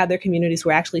their communities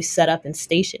were actually set up and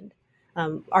stationed.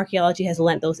 Archaeology has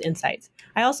lent those insights.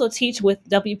 I also teach with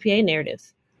WPA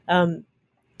narratives,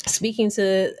 speaking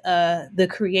to the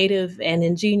creative and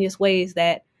ingenious ways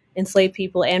that enslaved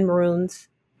people and Maroons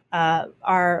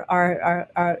are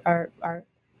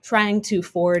trying to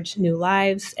forge new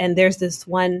lives. And there's this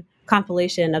one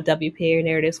compilation of WPA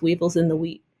narratives, Weevils in the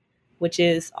Wheat, which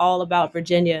is all about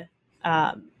Virginia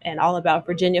and all about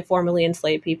Virginia formerly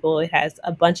enslaved people. It has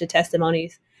a bunch of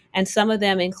testimonies, and some of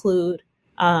them include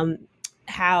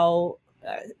how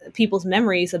people's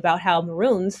memories about how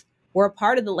Maroons were a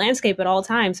part of the landscape at all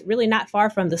times, really not far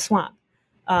from the swamp.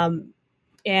 Um,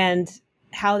 and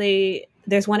how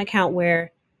there's one account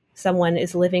where someone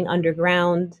is living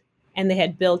underground and they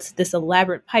had built this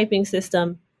elaborate piping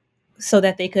system so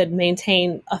that they could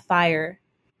maintain a fire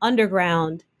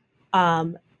underground.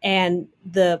 And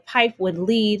the pipe would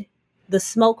lead the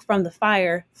smoke from the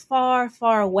fire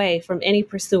far away from any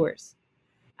pursuers.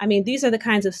 I mean, these are the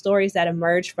kinds of stories that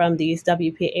emerge from these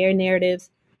WPA narratives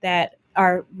that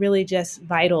are really just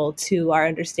vital to our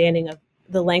understanding of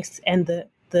the lengths and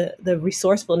the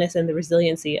resourcefulness and the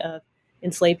resiliency of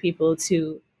enslaved people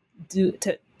to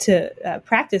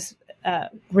practice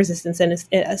resistance and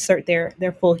assert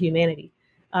their full humanity.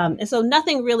 And so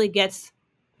nothing really gets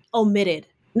omitted.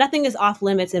 Nothing is off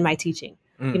limits in my teaching.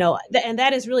 You Mm. know, and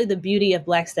that is really the beauty of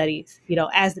Black Studies. You know,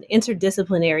 as an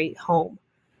interdisciplinary home,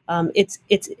 it's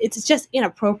just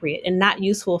inappropriate and not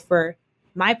useful for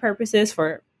my purposes,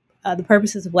 for the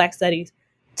purposes of Black Studies,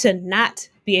 to not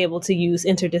be able to use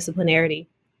interdisciplinarity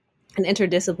and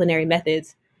interdisciplinary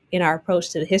methods in our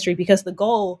approach to the history, because the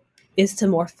goal is to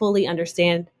more fully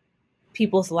understand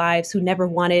people's lives who never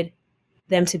wanted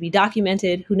them to be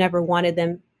documented, who never wanted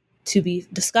them to be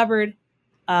discovered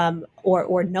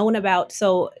or known about.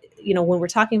 So, you know, when we're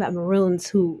talking about Maroons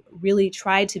who really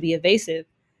tried to be evasive,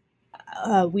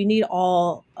 we need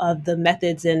all of the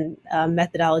methods and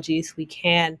methodologies we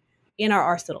can in our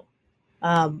arsenal.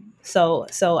 So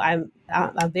I'm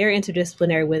very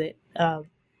interdisciplinary with it.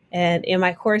 And in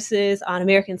my courses on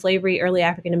American slavery, early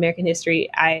African American history,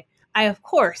 I of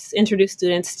course introduce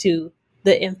students to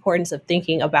the importance of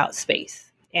thinking about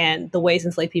space and the ways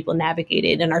enslaved people navigate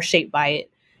it and are shaped by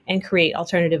it and create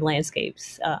alternative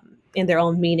landscapes in their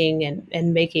own meaning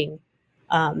and making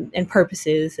and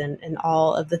purposes and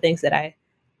all of the things that I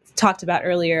talked about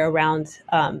earlier around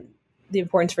the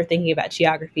importance for thinking about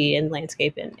geography and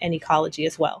landscape and ecology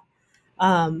as well.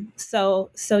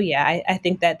 So yeah, I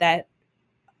think that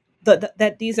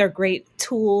these are great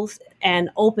tools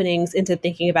and openings into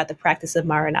thinking about the practice of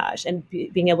marronage and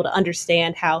being able to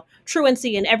understand how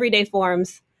truancy in everyday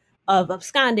forms of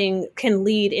absconding can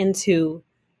lead into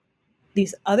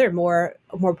these other more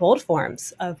bold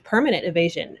forms of permanent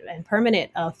evasion and permanent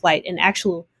flight and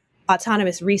actual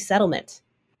autonomous resettlement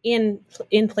in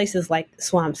places like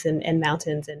swamps and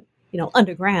mountains and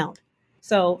underground.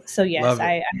 So yes, Love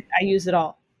it. I use it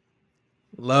all.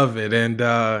 Love it. And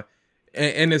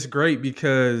it's great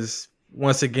because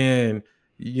once again,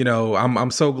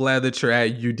 I'm so glad that you're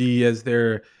at UD as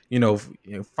they're,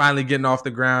 finally getting off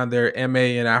the ground, their MA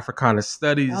in Africana Oh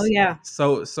Studies. yeah. Yes.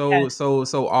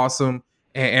 So awesome.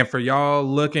 And for y'all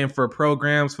looking for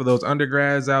programs for those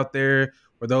undergrads out there,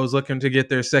 or those looking to get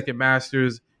their second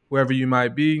master's, whoever you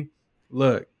might be,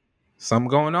 look, something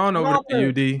going on Come over on there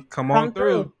at through. UD. Come on Come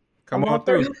through. through. Come Come on on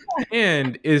through. through.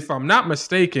 And if I'm not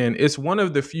mistaken, it's one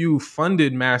of the few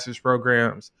funded master's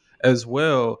programs as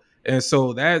well. And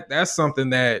so that's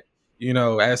something that,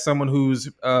 as someone whose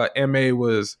MA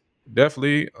was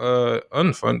definitely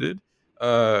unfunded,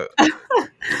 uh,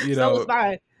 you So was know,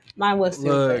 mine. Mine was too,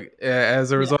 but look,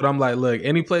 as a yeah. result, I'm like, look,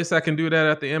 any place I can do that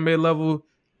at the MA level,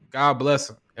 God bless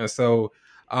them. And so,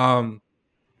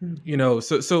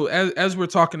 Mhm. so as we're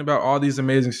talking about all these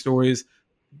amazing stories,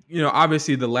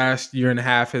 obviously the last year and a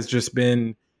half has just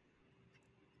been,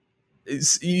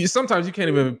 sometimes you can't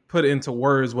even put into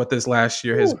words what this last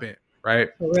year has Whew. been, right?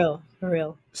 For real. For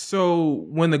real. So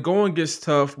when the going gets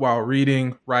tough while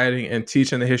reading, writing, and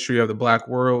teaching the history of the Black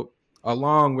world,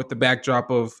 along with the backdrop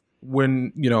of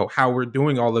when, how we're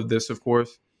doing all of this, of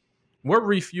course, what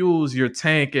refuels your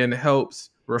tank and helps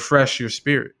refresh your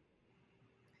spirit?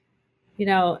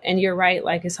 And you're right,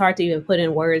 like it's hard to even put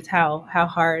in words how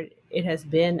hard it has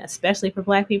been, especially for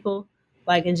Black people.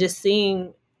 Like, and just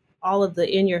seeing all of the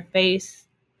in your face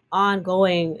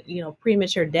ongoing,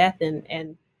 premature death,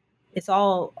 and it's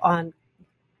all on,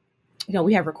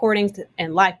 we have recordings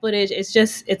and live footage.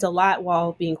 It's a lot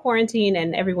while being quarantined,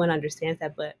 and everyone understands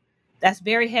that, but that's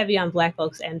very heavy on Black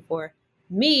folks. And for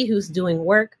me, who's doing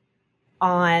work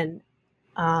on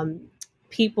um,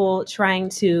 people trying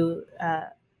to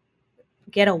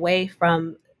get away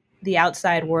from the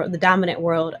outside world, the dominant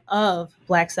world of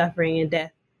Black suffering and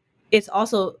death, it's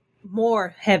also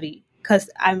more heavy because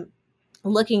I'm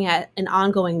looking at an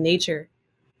ongoing nature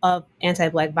of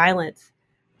anti-Black violence.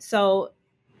 So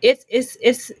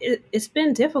it's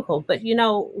been difficult. But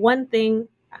one thing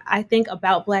I think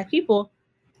about Black people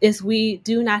is we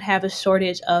do not have a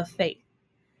shortage of faith,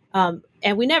 and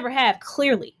we never have,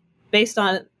 clearly, based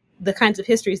on the kinds of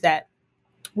histories that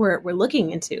we're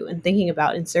looking into and thinking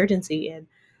about insurgency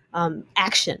and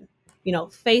action.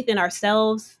 Faith in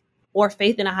ourselves, or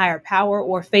faith in a higher power,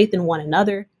 or faith in one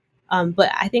another. But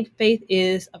I think faith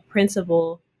is a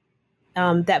principle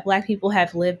that Black people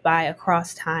have lived by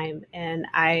across time. And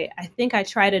I think I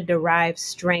try to derive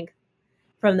strength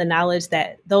from the knowledge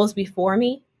that those before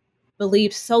me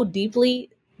believed so deeply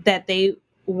that they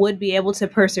would be able to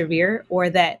persevere, or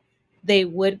that they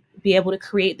would be able to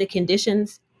create the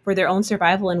conditions for their own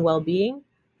survival and well-being,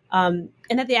 and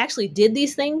that they actually did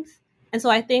these things. And so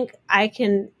I think I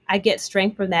get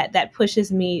strength from that. That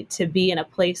pushes me to be in a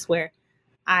place where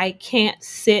I can't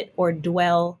sit or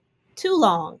dwell too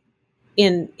long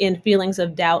in feelings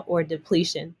of doubt or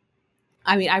depletion.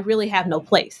 I mean, I really have no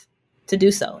place to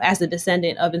do so as a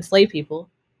descendant of enslaved people.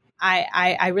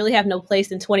 I really have no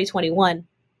place in 2021,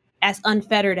 as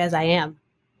unfettered as I am,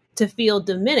 to feel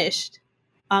diminished.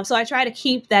 So I try to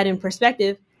keep that in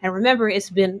perspective and remember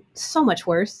it's been so much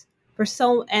worse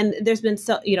and there's been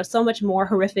so much more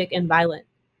horrific and violent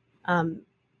um,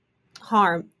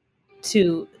 harm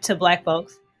to Black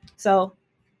folks. So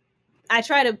I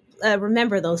try to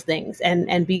remember those things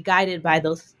and be guided by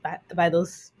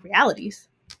those realities.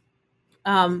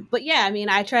 But yeah, I mean,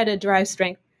 I try to derive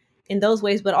strength in those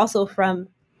ways, but also from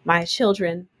my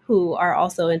children, who are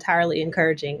also entirely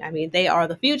encouraging. I mean, they are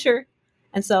the future.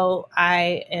 And so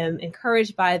I am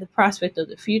encouraged by the prospect of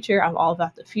the future. I'm all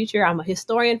about the future. I'm a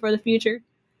historian for the future.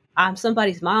 I'm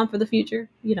somebody's mom for the future,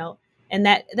 and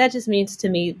that just means to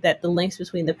me that the links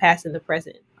between the past and the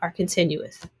present are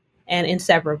continuous and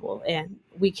inseparable. And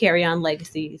we carry on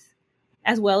legacies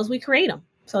as well as we create them.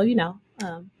 So,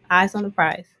 eyes on the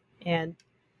prize. And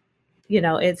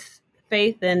it's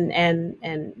faith and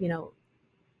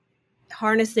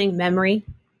harnessing memory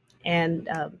and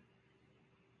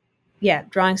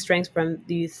drawing strength from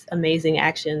these amazing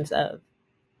actions of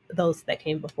those that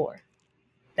came before.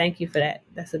 Thank you for that.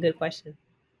 That's a good question.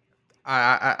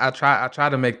 I try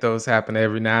to make those happen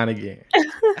every now and again.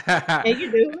 And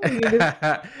you do.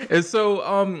 And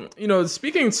so,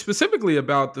 speaking specifically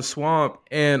about the swamp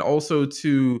and also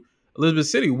to Elizabeth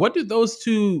City, what did those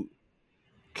two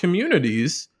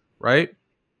communities, right,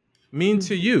 mean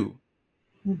to Mm-hmm. you?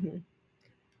 Mm-hmm.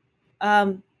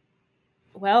 Um,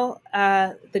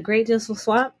 the Great Dismal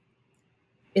Swamp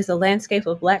is a landscape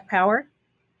of Black power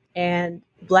and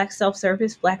Black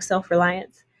self-service, Black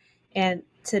self-reliance. And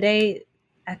today,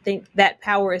 I think that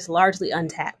power is largely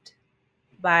untapped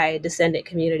by descendant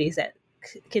communities that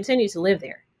continue to live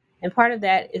there. And part of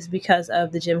that is because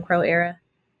of the Jim Crow era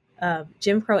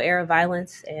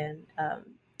violence and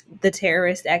the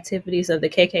terrorist activities of the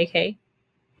KKK.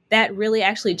 That really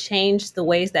actually changed the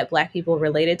ways that Black people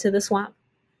related to the swamp.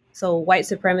 So white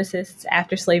supremacists,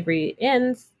 after slavery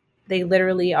ends, they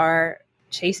literally are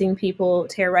chasing people,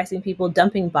 terrorizing people,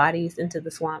 dumping bodies into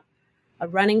the swamp,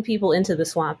 running people into the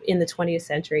swamp in the 20th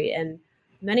century. And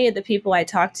many of the people I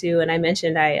talked to, and I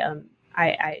mentioned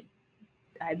I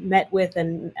met with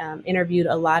and interviewed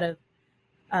a lot of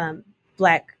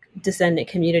Black descendant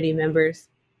community members,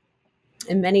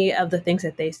 and many of the things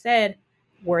that they said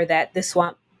were that the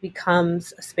swamp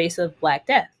becomes a space of Black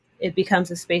death. It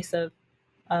becomes a space of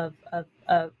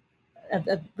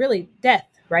really death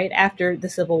right after the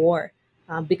Civil War,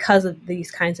 because of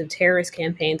these kinds of terrorist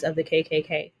campaigns of the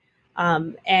KKK.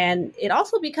 And it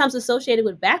also becomes associated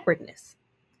with backwardness,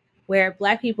 where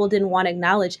Black people didn't want to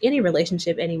acknowledge any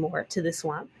relationship anymore to the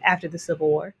swamp after the Civil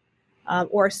War,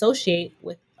 or associate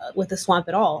with the swamp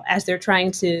at all, as they're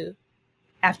trying to,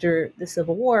 after the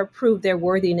Civil War, prove their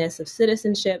worthiness of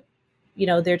citizenship. You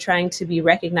know, they're trying to be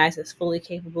recognized as fully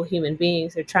capable human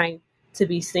beings. They're trying to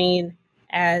be seen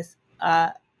as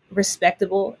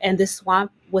respectable, and this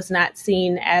swamp was not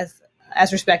seen as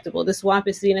respectable. The swamp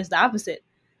is seen as the opposite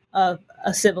of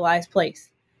a civilized place.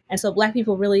 And so Black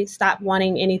people really stopped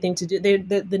wanting anything to do.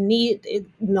 The need it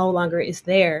no longer is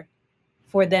there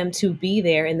for them to be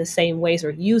there in the same ways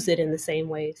or use it in the same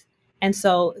ways. And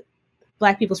so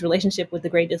Black people's relationship with the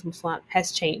Great Dismal Swamp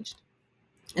has changed.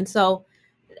 And so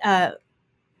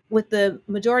with the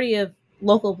majority of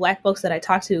local Black folks that I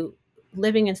talk to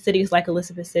living in cities like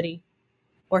Elizabeth City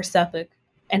or Suffolk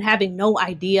and having no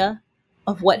idea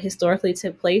of what historically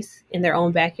took place in their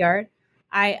own backyard,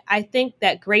 I think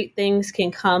that great things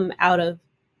can come out of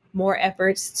more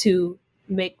efforts to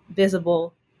make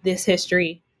visible this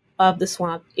history of the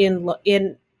swamp in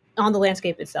on the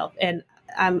landscape itself. And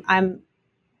I'm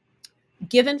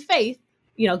given faith,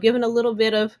 given a little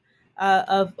bit of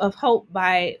hope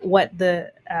by what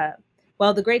the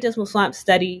Great Dismal Swamp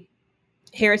Study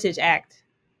Heritage Act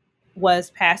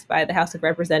was passed by the House of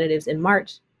Representatives in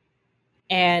March.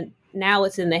 And now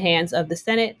it's in the hands of the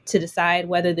Senate to decide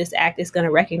whether this act is going to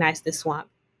recognize this swamp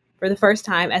for the first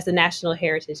time as a national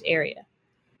heritage area.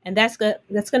 And that's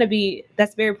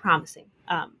very promising.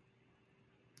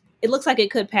 It looks like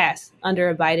it could pass under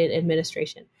a Biden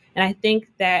administration. And I think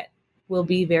that will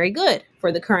be very good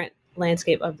for the current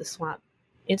landscape of the swamp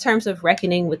in terms of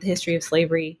reckoning with the history of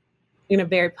slavery in a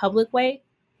very public way.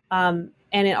 And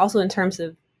also in terms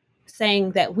of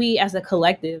saying that we as a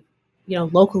collective,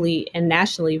 locally and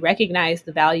nationally recognize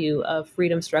the value of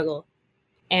freedom struggle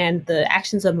and the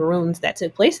actions of Maroons that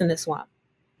took place in the swamp,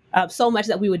 so much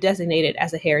that we would designate it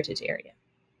as a heritage area.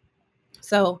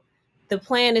 So the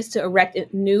plan is to erect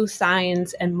new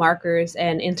signs and markers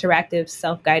and interactive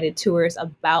self-guided tours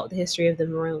about the history of the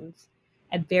Maroons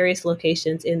at various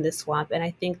locations in the swamp. And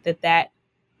I think that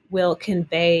will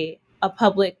convey a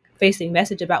public-facing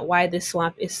message about why this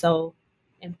swamp is so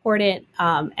important,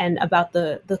 and about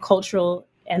the cultural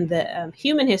and the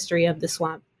human history of the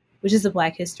swamp, which is a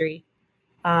Black history.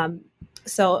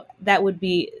 So that would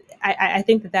be, I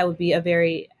think that would be a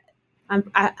very,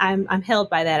 I'm held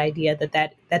by that idea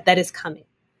that is coming.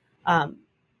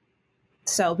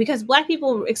 So because Black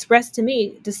people expressed to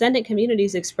me, descendant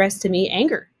communities expressed to me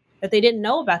anger that they didn't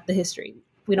know about the history.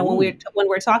 When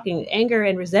we're talking anger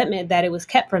and resentment that it was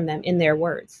kept from them in their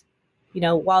words,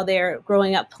 while they're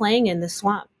growing up playing in the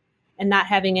swamp and not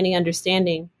having any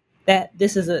understanding that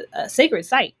this is a sacred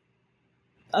site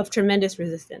of tremendous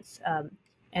resistance,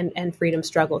 and freedom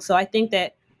struggle. So I think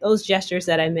that those gestures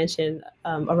that I mentioned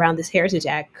around this Heritage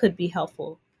Act could be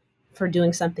helpful for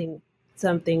doing something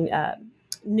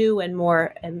new and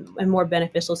more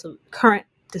beneficial to current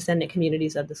descendant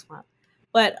communities of the swamp.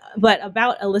 But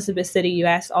about Elizabeth City, you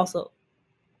asked also,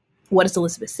 what does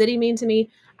Elizabeth City mean to me?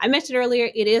 I mentioned earlier,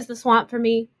 it is the swamp for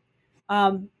me.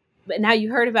 But now you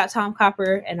heard about Tom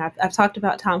Copper, and I've talked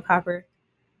about Tom Copper.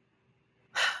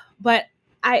 But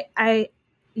I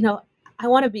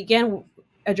want to begin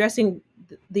addressing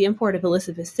the import of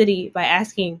Elizabeth City by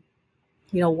asking,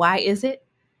 why is it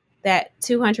that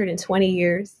 220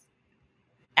 years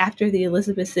after the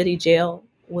Elizabeth City jail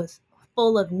was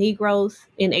full of Negroes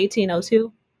in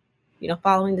 1802,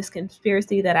 following this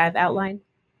conspiracy that I've outlined,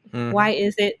 why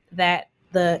is it that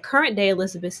the current day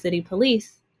Elizabeth City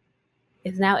police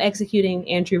is now executing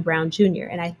Andrew Brown Jr.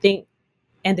 And I think,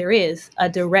 and there is a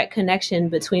direct connection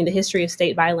between the history of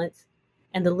state violence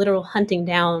and the literal hunting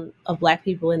down of Black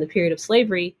people in the period of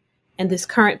slavery and this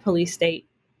current police state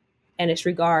and its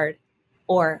regard,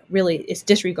 or really its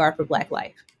disregard for Black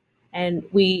life. And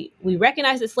we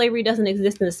recognize that slavery doesn't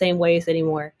exist in the same ways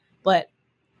anymore, but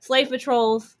slave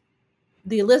patrols,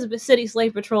 the Elizabeth City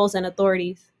slave patrols and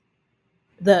authorities,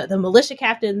 the militia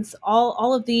captains,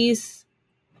 all of these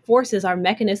forces are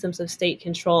mechanisms of state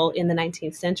control in the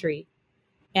 19th century.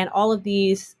 And all of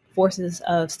these forces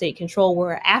of state control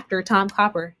were after Tom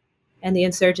Copper and the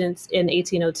insurgents in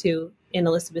 1802 in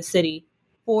Elizabeth City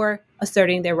for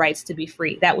asserting their rights to be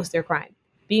free. That was their crime,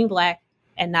 being Black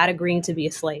and not agreeing to be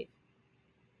a slave.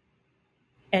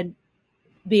 And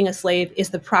being a slave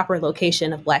is the proper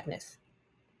location of Blackness,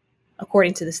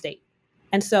 according to the state.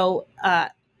 And so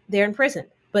they're in prison,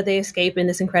 but they escape in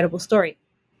this incredible story.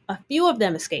 A few of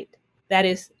them escaped. That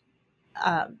is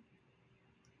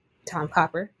Tom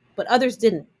Copper, but others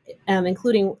didn't,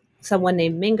 including someone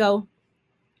named Mingo,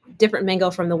 different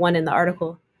Mingo from the one in the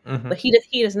article. Mm-hmm. But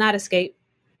he does not escape.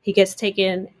 He gets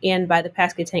taken in by the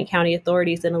Pasquotank County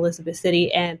authorities in Elizabeth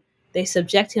City, and they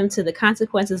subject him to the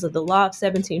consequences of the law of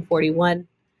 1741,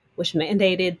 which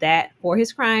mandated that for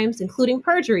his crimes, including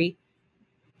perjury,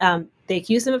 they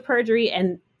accused him of perjury,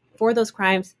 and for those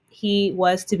crimes, he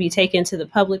was to be taken to the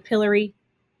public pillory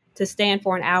to stand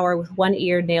for an hour with one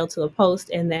ear nailed to a post,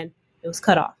 and then it was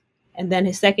cut off. And then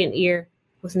his second ear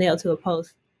was nailed to a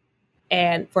post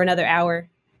and for another hour,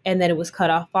 and then it was cut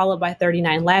off, followed by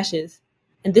 39 lashes.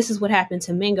 And this is what happened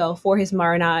to Mingo for his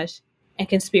marronage and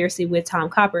conspiracy with Tom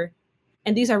Copper.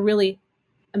 And these are really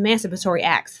emancipatory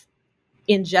acts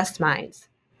in just minds,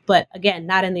 but again,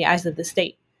 not in the eyes of the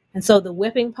state. And so the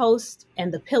whipping post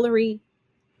and the pillory,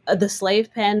 the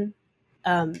slave pen,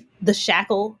 the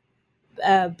shackle,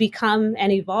 become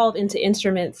and evolve into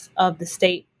instruments of the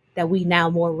state that we now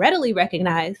more readily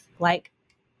recognize, like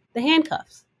the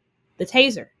handcuffs, the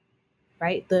taser,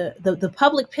 right? The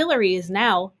public pillory is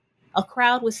now a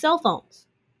crowd with cell phones.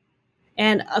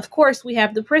 And of course, we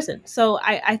have the prison. So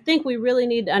I think we really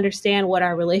need to understand what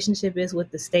our relationship is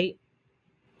with the state.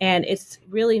 And it's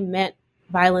really meant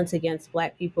violence against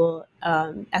Black people,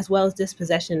 as well as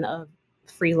dispossession of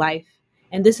free life.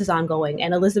 And this is ongoing.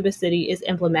 And Elizabeth City is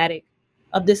emblematic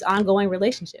of this ongoing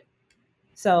relationship.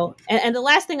 So, and the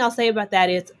last thing I'll say about that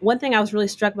is, one thing I was really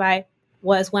struck by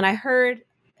was when I heard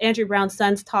Andrew Brown's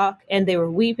sons talk and they were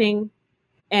weeping.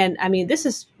 And I mean, this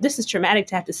is traumatic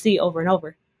to have to see over and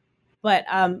over. But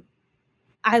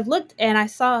I looked and I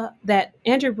saw that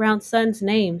Andrew Brown's sons'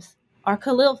 names are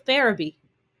Khalil Farabee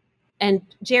and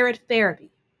Jared Farabee.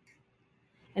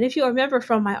 And if you remember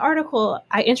from my article,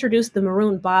 I introduced the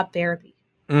Maroon Bob Farabee,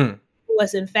 who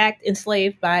was in fact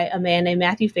enslaved by a man named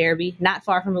Matthew Farabee, not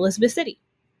far from Elizabeth City.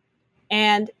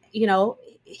 And, you know,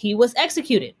 he was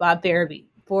executed, Bob Farabee,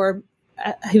 for,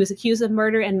 he was accused of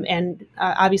murder and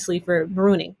obviously for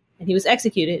marooning. And he was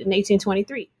executed in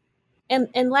 1823.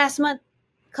 And last month,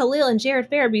 Khalil and Jared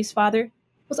Farabee's father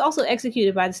was also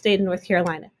executed by the state of North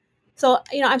Carolina. So,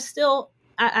 you know, I'm still,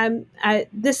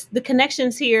 the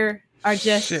connections here are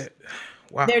just, shit.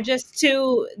 Wow. They're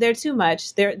too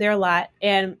much. They're a lot.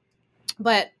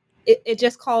 But it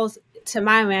just calls to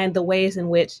my mind the ways in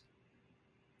which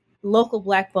local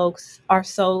Black folks are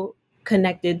so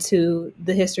connected to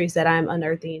the histories that I'm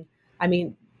unearthing. I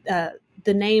mean,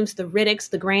 the names, the Riddicks,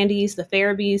 the Grandys, the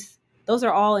Farabees, those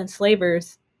are all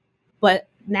enslavers. But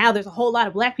now there's a whole lot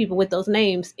of Black people with those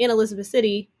names in Elizabeth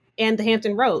City and the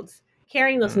Hampton Roads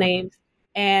carrying those names.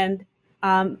 And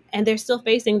they're still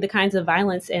facing the kinds of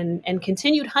violence and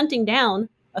continued hunting down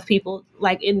of people,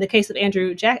 like in the case of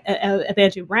Andrew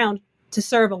Brown, to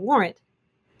serve a warrant.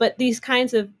 But these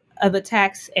kinds of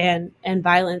attacks and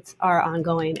violence are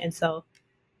ongoing. And so,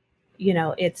 you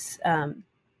know, it's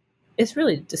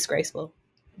really disgraceful.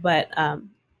 But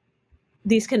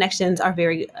these connections are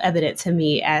very evident to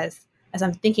me as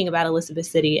I'm thinking about Elizabeth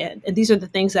City. And these are the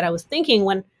things that I was thinking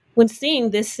when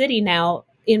seeing this city now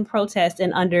in protest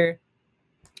and under,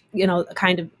 you know, a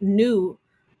kind of new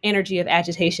energy of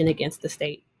agitation against the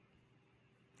state.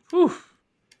 Whew.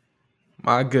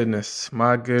 My goodness,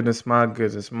 my goodness, my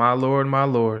goodness, my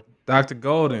Lord. Dr.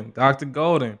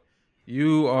 Golden,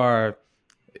 you are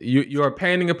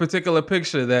painting a particular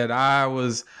picture that I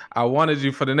wanted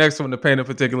you for the next one to paint a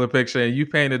particular picture, and you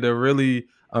painted a really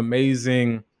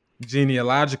amazing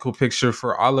genealogical picture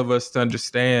for all of us to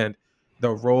understand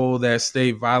the role that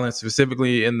state violence,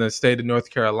 specifically in the state of North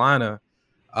Carolina,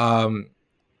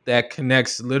 that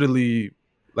connects literally,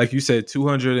 like you said,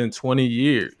 220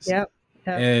 years. Yep.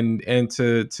 And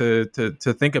to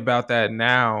think about that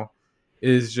now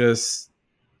is just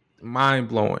mind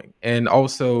blowing, and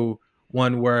also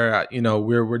one where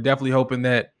we're definitely hoping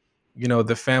that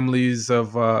the families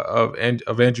of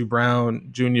Andrew Brown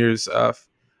Jr.'s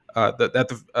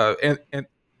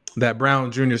that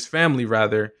Brown Jr.'s family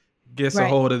rather gets a Right.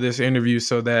 hold of this interview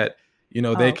so that they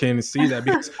Oh, can see that,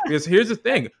 because here's the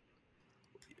thing.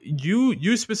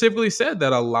 You specifically said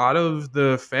that a lot of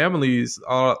the families,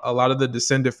 a lot of the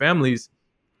descendant families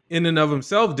in and of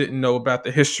themselves didn't know about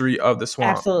the history of the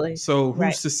swamp. absolutely. So Right.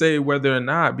 who's to say whether or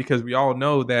not, because we all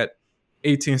know that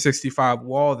 1865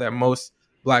 wall that most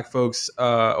black folks,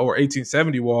 or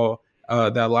 1870 wall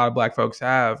that a lot of black folks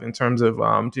have in terms of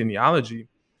genealogy,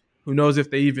 who knows if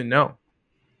they even know.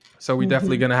 So we're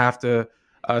definitely Mm-hmm. going to have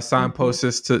to signpost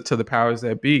this to the powers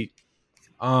that be.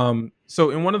 So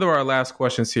in one of our last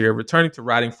questions here, returning to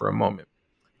writing for a moment,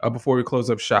 before we close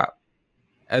up shop,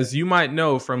 as you might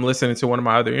know from listening to one of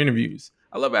my other interviews,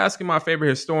 I love asking my favorite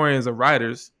historians or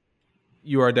writers.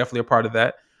 You are definitely a part of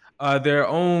that. Their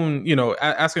own,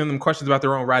 asking them questions about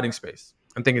their own writing space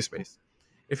and thinking space.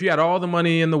 If you had all the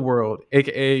money in the world,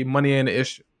 aka money and the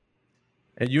issue,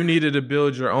 and you needed to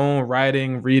build your own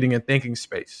writing, reading, and thinking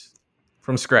space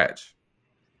from scratch,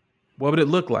 what would it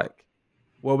look like?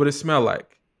 What would it smell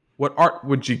like? What art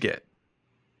would you get?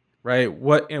 Right?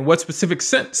 What specific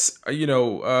sense? Are you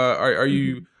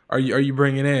Mm-hmm. are you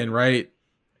bringing in? Right?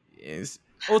 Is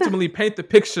ultimately paint the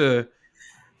picture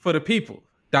for the people,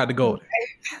 Dr. Golden.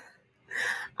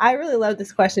 I really love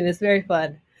this question. It's very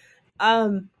fun.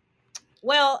 Um,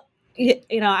 well,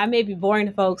 I may be boring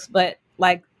to folks, but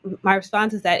like my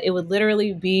response is that it would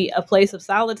literally be a place of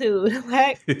solitude.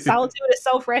 Like solitude is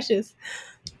so precious.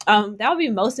 That would be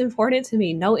most important to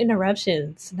me. No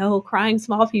interruptions, no crying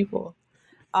small people.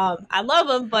 I love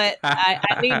them, but I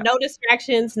need no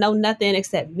distractions, no nothing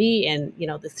except me and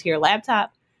this here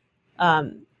laptop.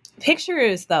 Um,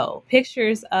 pictures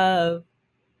of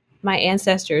my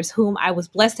ancestors, whom I was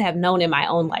blessed to have known in my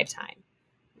own lifetime,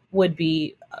 would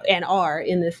be and are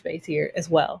in this space here as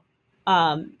well.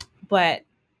 But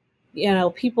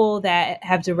people that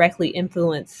have directly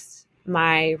influenced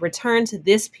my return to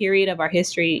this period of our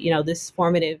history, this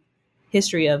formative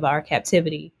history of our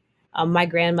captivity. My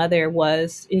grandmother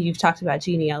was, and you've talked about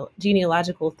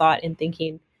genealogical thought and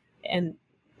thinking, and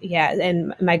yeah,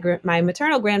 and my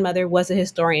maternal grandmother was a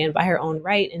historian by her own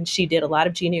right, and she did a lot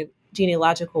of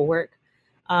genealogical work.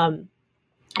 Um,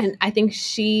 and I think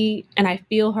I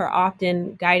feel her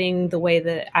often guiding the way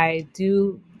that I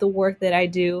do the work that I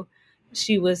do.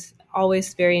 She was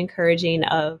always very encouraging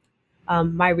of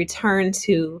my return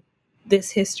to this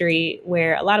history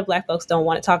where a lot of Black folks don't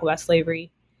want to talk about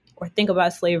slavery or think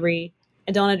about slavery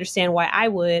and don't understand why I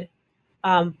would.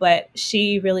 But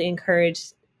she really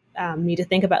encouraged me to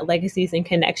think about legacies and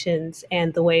connections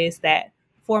and the ways that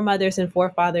foremothers and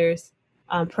forefathers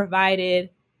provided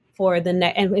for the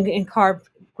and carved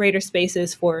greater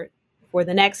spaces for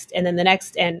the next and then the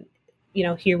next, and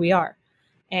here we are.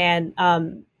 And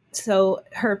so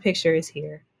her picture is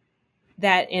here.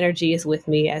 That energy is with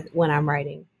me when I'm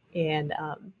writing, and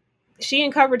she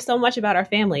uncovered so much about our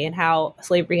family and how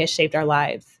slavery has shaped our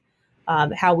lives,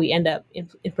 how we end up in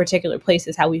particular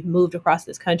places, how we've moved across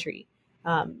this country.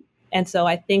 And so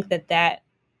I think that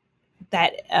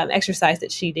exercise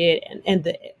that she did and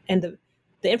the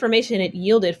information it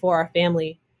yielded for our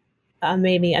family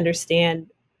made me understand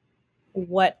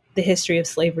what the history of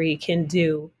slavery can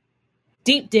do.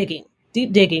 Deep digging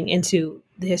into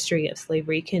the history of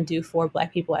slavery can do for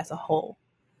Black people as a whole.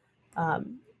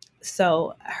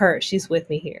 So she's with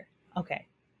me here. Okay.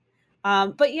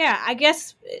 But yeah, I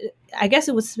guess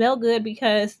it would smell good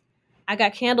because I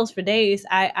got candles for days.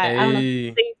 I don't know if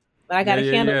you see, but I got a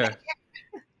candle. Yeah.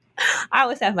 I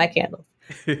always have my candles.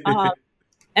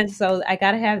 And so I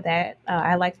gotta have that.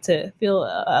 I like to feel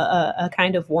a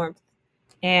kind of warmth,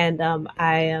 and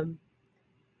I am,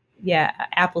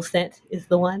 apple scent is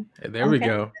the one. There we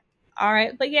go. All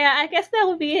right, but yeah, I guess that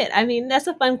would be it. I mean, that's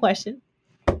a fun question.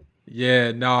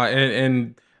 Yeah, no,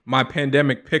 and my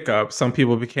pandemic pickup, some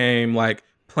people became like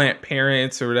plant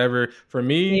parents or whatever. For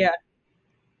me, Yeah.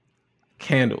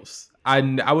 candles.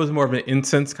 I was more of an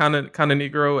incense kind of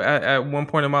Negro at one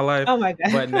point in my life. Oh my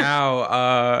God. But now,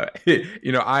 I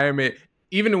am it.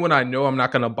 Even when I know I'm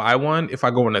not going to buy one, if I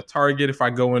go into Target, if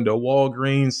I go into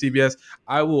Walgreens, CVS,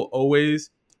 I will always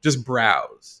just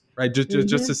browse, right? Just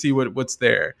to see what's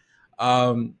there.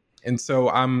 And so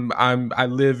I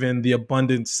live in the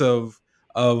abundance of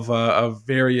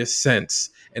various scents.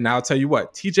 And I'll tell you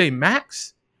what, TJ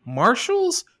Maxx,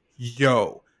 Marshalls,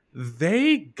 yo,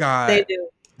 they got. They do.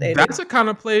 That's a kind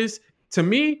of place, to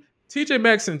me, TJ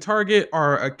Maxx and Target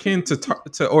are akin to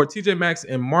or TJ Maxx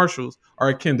and Marshalls are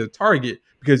akin to Target,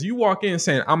 because you walk in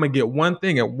saying, I'm gonna get one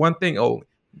thing and one thing only.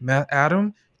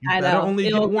 Adam, you I better know only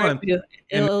get it'll grip one. you.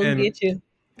 And It'll and get you.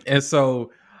 and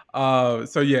so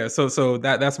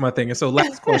that's my thing. And so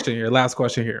last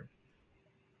question here.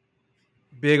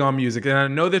 Big on music, and I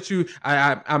know that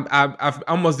I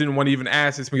almost didn't want to even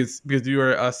ask this because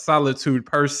you're a solitude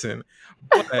person,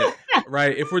 but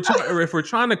right, if we're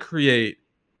trying to create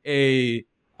a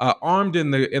armed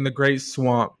in the Great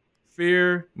Swamp,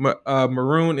 Fear,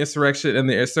 Maroon, Insurrection, and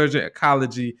the Insurgent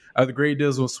Ecology of the Great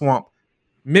Dismal Swamp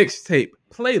mixtape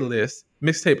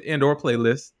and or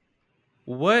playlist,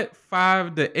 what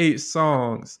 5 to 8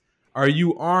 songs are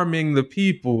you arming the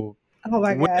people Oh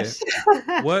my with?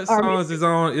 gosh. What Army. songs is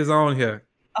on here?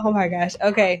 Oh my gosh.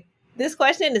 Okay. This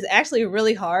question is actually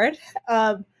really hard.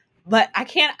 But I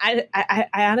can't I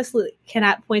honestly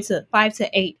cannot point to 5 to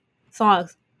 8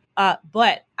 songs.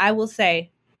 But I will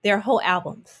say they're whole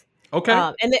albums. Okay.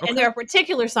 And there are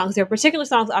particular songs. There are particular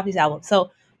songs off these albums. So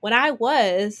when I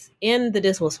was in the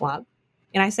Dismal Swamp,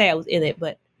 and I say I was in it,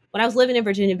 but when I was living in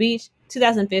Virginia Beach,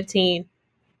 2015,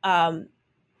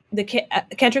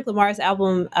 Kendrick Lamar's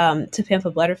album "To Pimp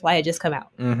a Butterfly" had just come out,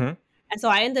 Mm-hmm. and so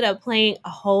I ended up playing a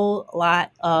whole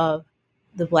lot of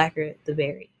 "The Blacker the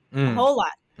Berry," a whole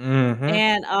lot,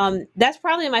 and that's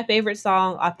probably my favorite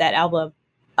song off that album.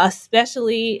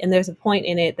 Especially, and there's a point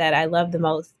in it that I love the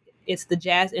most. It's the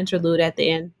jazz interlude at the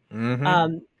end.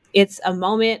 It's a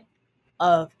moment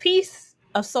of peace,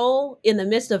 of soul in the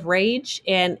midst of rage,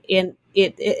 and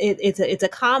it's a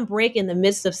calm break in the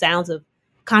midst of sounds of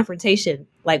confrontation,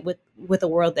 like with a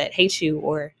world that hates you,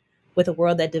 or with a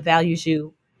world that devalues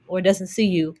you or doesn't see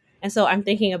you. And so I'm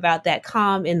thinking about that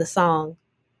calm in the song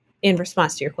in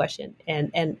response to your question,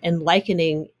 and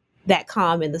likening that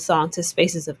calm in the song to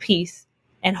spaces of peace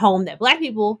and home that Black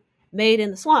people made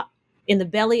in the swamp, in the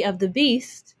belly of the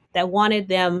beast that wanted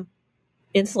them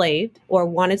enslaved or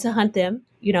wanted to hunt them,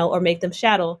 or make them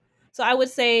chattel. So I would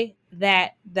say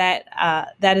that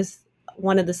is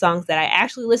one of the songs that I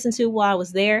actually listened to while I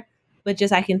was there, but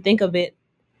just I can think of it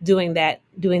doing that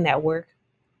work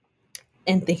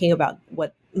and thinking about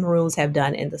what Maroons have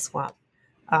done in the swamp.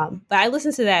 But I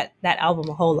listened to that album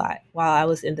a whole lot while I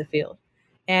was in the field.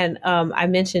 And I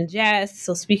mentioned jazz.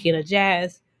 So speaking of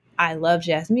jazz, I love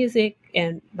jazz music,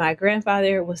 and my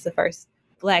grandfather was the first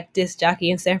Black disc jockey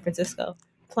in San Francisco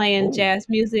playing jazz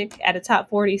music at a top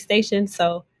 40 station.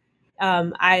 So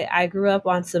I grew up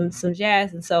on some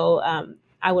jazz, and so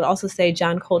I would also say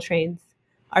John Coltrane's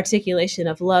articulation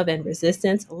of love and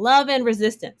resistance.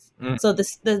 So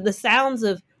the sounds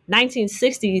of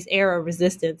 1960s era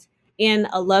resistance in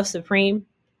A Love Supreme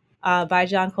by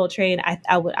John Coltrane.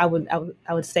 I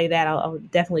would say that I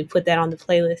would definitely put that on the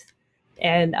playlist.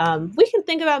 And we can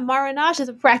think about Marinage as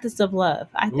a practice of love,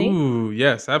 I think. Ooh,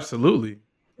 yes, absolutely.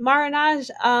 Marinage,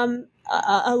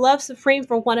 a love supreme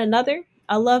for one another,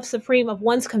 a love supreme of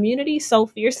one's community so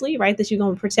fiercely, right, that you're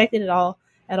going to protect it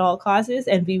at all causes,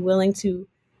 and be willing to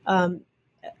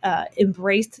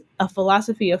embrace a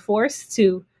philosophy of force,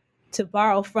 to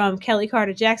borrow from Kelly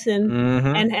Carter Jackson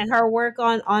and her work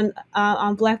on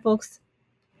Black folks,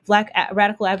 Black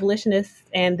radical abolitionists,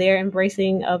 and their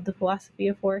embracing of the philosophy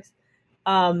of force.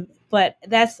 But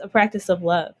that's a practice of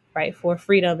love, right, for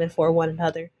freedom and for one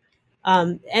another.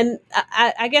 And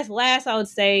I guess last I would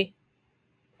say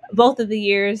both of the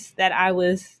years that I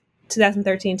was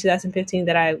 2013, 2015,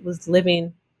 that I was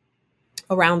living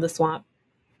around the swamp,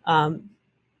 I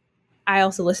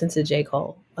also listened to J.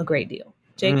 Cole a great deal.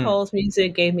 J. Cole's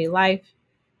music gave me life.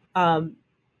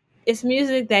 It's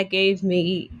music that gave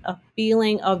me a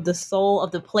feeling of the soul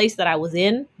of the place that I was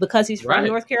in, because he's from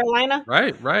North Carolina.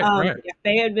 Right.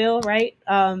 Fayetteville, right?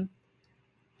 And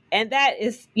that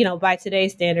is, by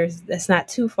today's standards, that's not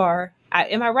too far.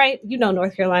 Am I right? You know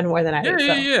North Carolina more than I do.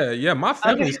 Yeah. My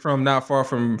family's from not far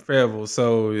from Fayetteville,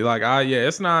 so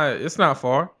it's not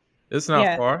far. It's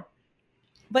not far.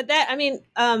 But that,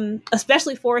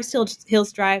 especially Forest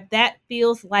Hills Drive, that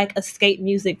feels like escape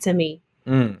music to me.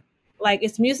 Like,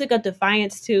 it's music of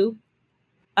defiance too.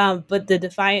 But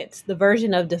the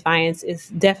version of defiance is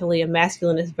definitely a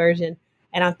masculinist version.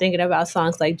 And I'm thinking about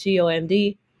songs like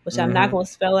GOMD, which I'm not going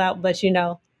to spell out, but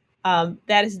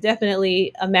that is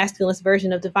definitely a masculinist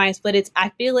version of defiance. But I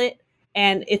feel it,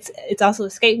 and it's also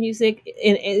escape music,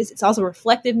 and it's also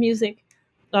reflective music.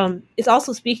 It's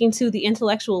also speaking to the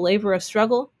intellectual labor of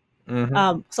struggle.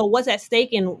 So what's at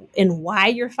stake in why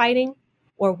you're fighting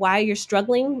or why you're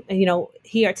struggling? And,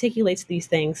 he articulates these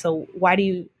things. So what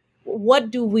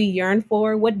do we yearn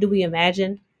for? What do we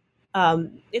imagine?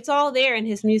 It's all there in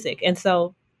his music. And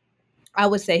so I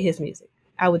would say his music.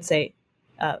 I would say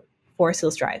Forest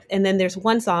Hills Drive. And then there's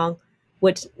one song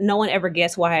which no one ever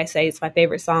gets why I say it's my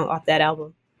favorite song off that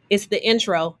album. It's the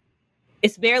intro.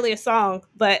 It's barely a song,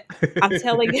 but I'm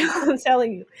telling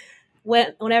you,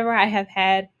 whenever I have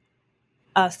had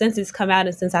since it's come out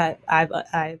and since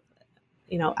I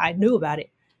knew about it.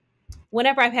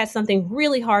 Whenever I've had something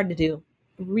really hard to do,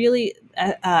 really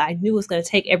I knew it was going to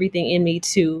take everything in me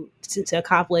to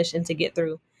accomplish and to get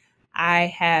through.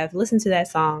 I have listened to that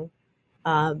song.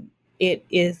 It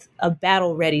is a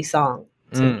battle ready song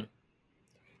to me.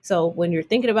 So when you're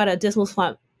thinking about a Dismal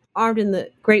Swamp, Armed in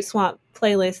the Great Swamp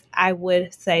playlist, I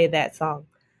would say that song.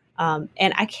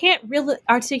 And I can't really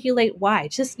articulate why.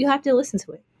 Just you have to listen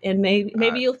to it, and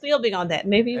maybe you'll feel big on that.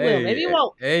 Maybe you will. Maybe you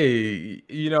won't. Hey,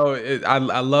 I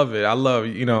love it. I love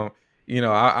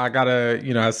I gotta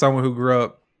as someone who grew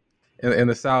up in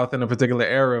the South in a particular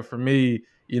era. For me,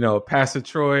 Pastor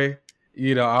Troy.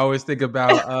 I always think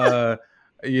about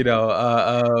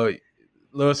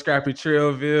Little Scrappy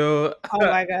Trailville. Oh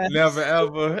my gosh. Never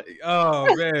ever.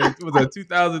 Oh man, it was a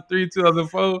 2003,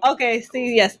 2004. Okay,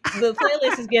 see, yes, the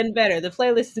playlist is getting better.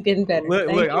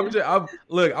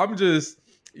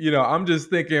 I'm just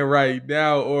thinking right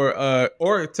now,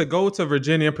 or to go to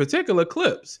Virginia in particular,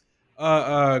 Clips,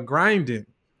 grinding.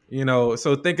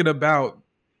 So thinking about,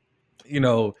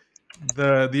 thinking.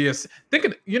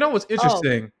 What's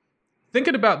interesting?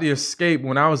 Thinking about the escape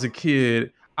when I was a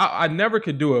kid. I never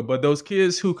could do it, but those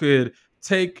kids who could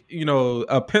take,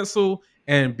 a pencil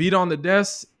and beat on the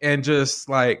desk and just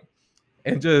have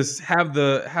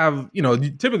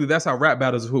typically that's how rap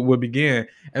battles would begin.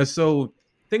 And so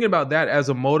thinking about that as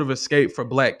a mode of escape for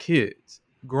Black kids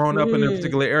growing up in a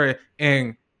particular area,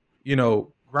 and,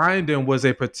 grinding was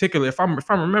a particular, if I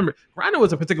remember, grinding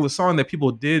was a particular song that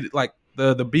people did like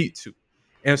the beat to.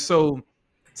 And so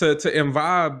to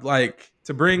imbibe,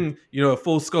 to bring, a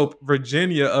full scope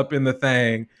Virginia up in the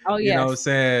thing. Oh, yes. You know what I'm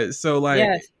saying? So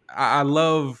yes. I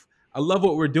love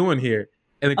what we're doing here.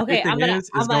 And the good thing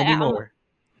is gonna be more.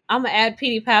 I'm gonna add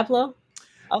Petey Pablo.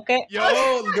 Okay.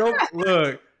 Yo,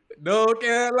 look. No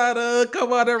Carolina,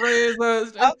 come on and raise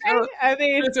us. Okay, I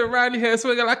mean, it's around your head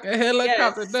swinging like a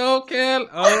helicopter. Yes. No Carolina.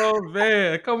 Oh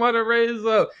man, come on and raise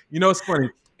up. It's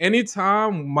funny.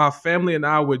 Anytime my family and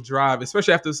I would drive,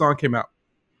 especially after the song came out,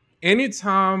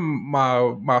 anytime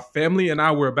my family and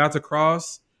I were about to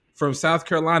cross from South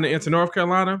Carolina into North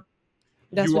Carolina,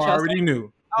 you already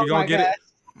knew. We're going to get it.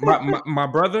 My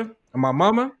brother and my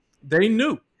mama, they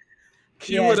knew.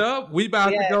 Cue it up. We about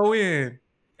to go in.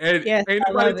 And ain't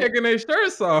nobody taking their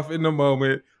shirts off in the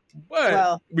moment.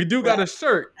 But we do got a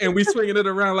shirt, and we swinging it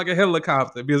around like a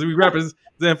helicopter because we represent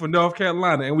for North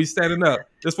Carolina, and we standing up.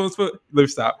 This one's for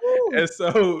lift stop. Ooh. And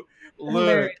so,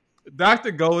 look, Dr.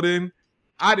 Golden,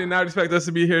 I did not expect us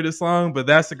to be here this long, but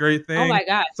that's a great thing. Oh my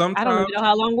gosh. I don't even know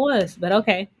how long it was, but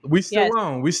okay. We still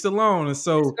on. And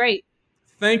so it's great.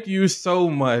 Thank you so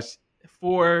much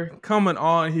for coming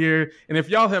on here. And if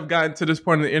y'all have gotten to this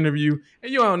point in the interview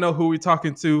and you don't know who we're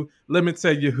talking to, let me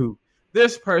tell you who.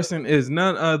 This person is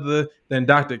none other than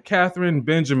Dr. Kathryn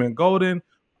Benjamin Golden,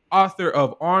 author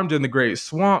of Armed in the Great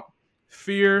Swamp,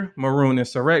 Fear, Maroon,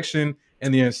 Insurrection,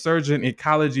 and the Insurgent,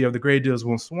 Ecology of the Great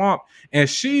Dismal Swamp. And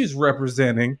she's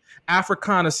representing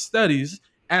Africana Studies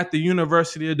at the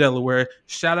University of Delaware.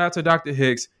 Shout out to Dr.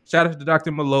 Hicks. Shout out to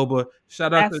Dr. Maloba.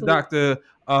 Shout out to Dr.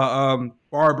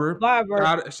 Barber.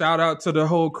 Shout out to the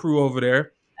whole crew over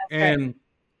there. And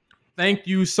thank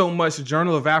you so much,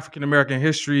 Journal of African American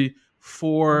History,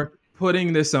 for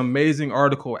putting this amazing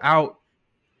article out,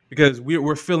 because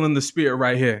we're feeling the spirit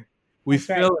right here. We're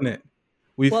feeling it.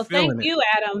 Thank you,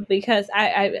 Adam, because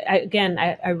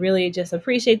I really just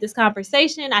appreciate this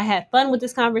conversation. I had fun with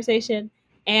this conversation,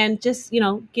 and just,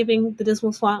 giving the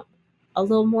Dismal Swamp a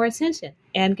little more attention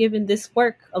and giving this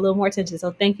work a little more attention.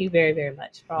 So thank you very, very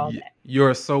much for all that.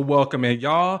 You're so welcome. And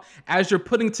y'all, as you're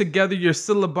putting together your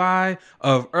syllabi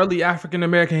of early African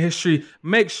American history,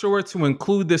 make sure to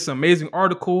include this amazing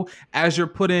article as you're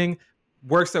putting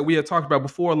works that we had talked about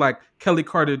before, like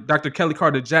Dr. Kelly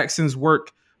Carter Jackson's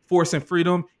work, Force and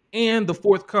Freedom, and the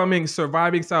forthcoming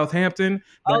Surviving Southampton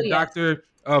by Dr.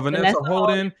 Vanessa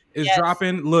Holden is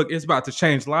dropping. Look, it's about to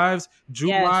change lives.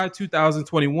 July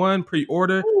 2021,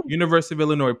 pre-order, University of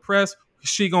Illinois Press.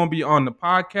 She gonna be on the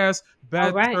podcast.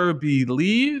 Better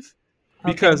believe,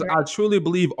 because I truly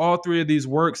believe all three of these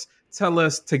works tell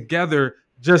us together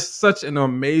just such an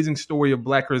amazing story of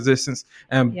Black resistance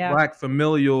and Black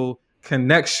familial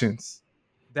connections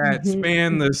that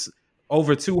span this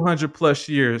over 200 plus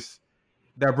years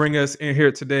that bring us in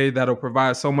here today, that'll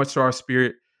provide so much to our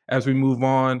spirit as we move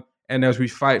on and as we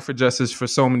fight for justice for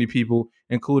so many people,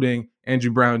 including Andrew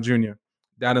Brown Jr.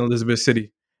 down in Elizabeth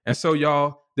City. And so,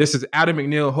 y'all, this is Adam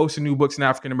McNeil, host of New Books in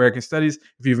African American Studies.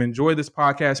 If you've enjoyed this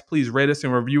podcast, please rate us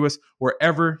and review us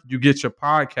wherever you get your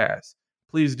podcasts.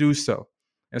 Please do so.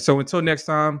 And so until next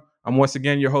time, I'm once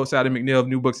again your host, Adam McNeil of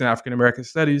New Books in African American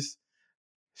Studies.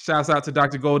 Shouts out to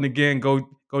Dr. Golden again. Go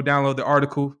download the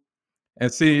article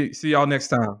and see y'all next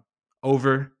time.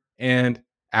 Over and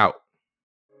out.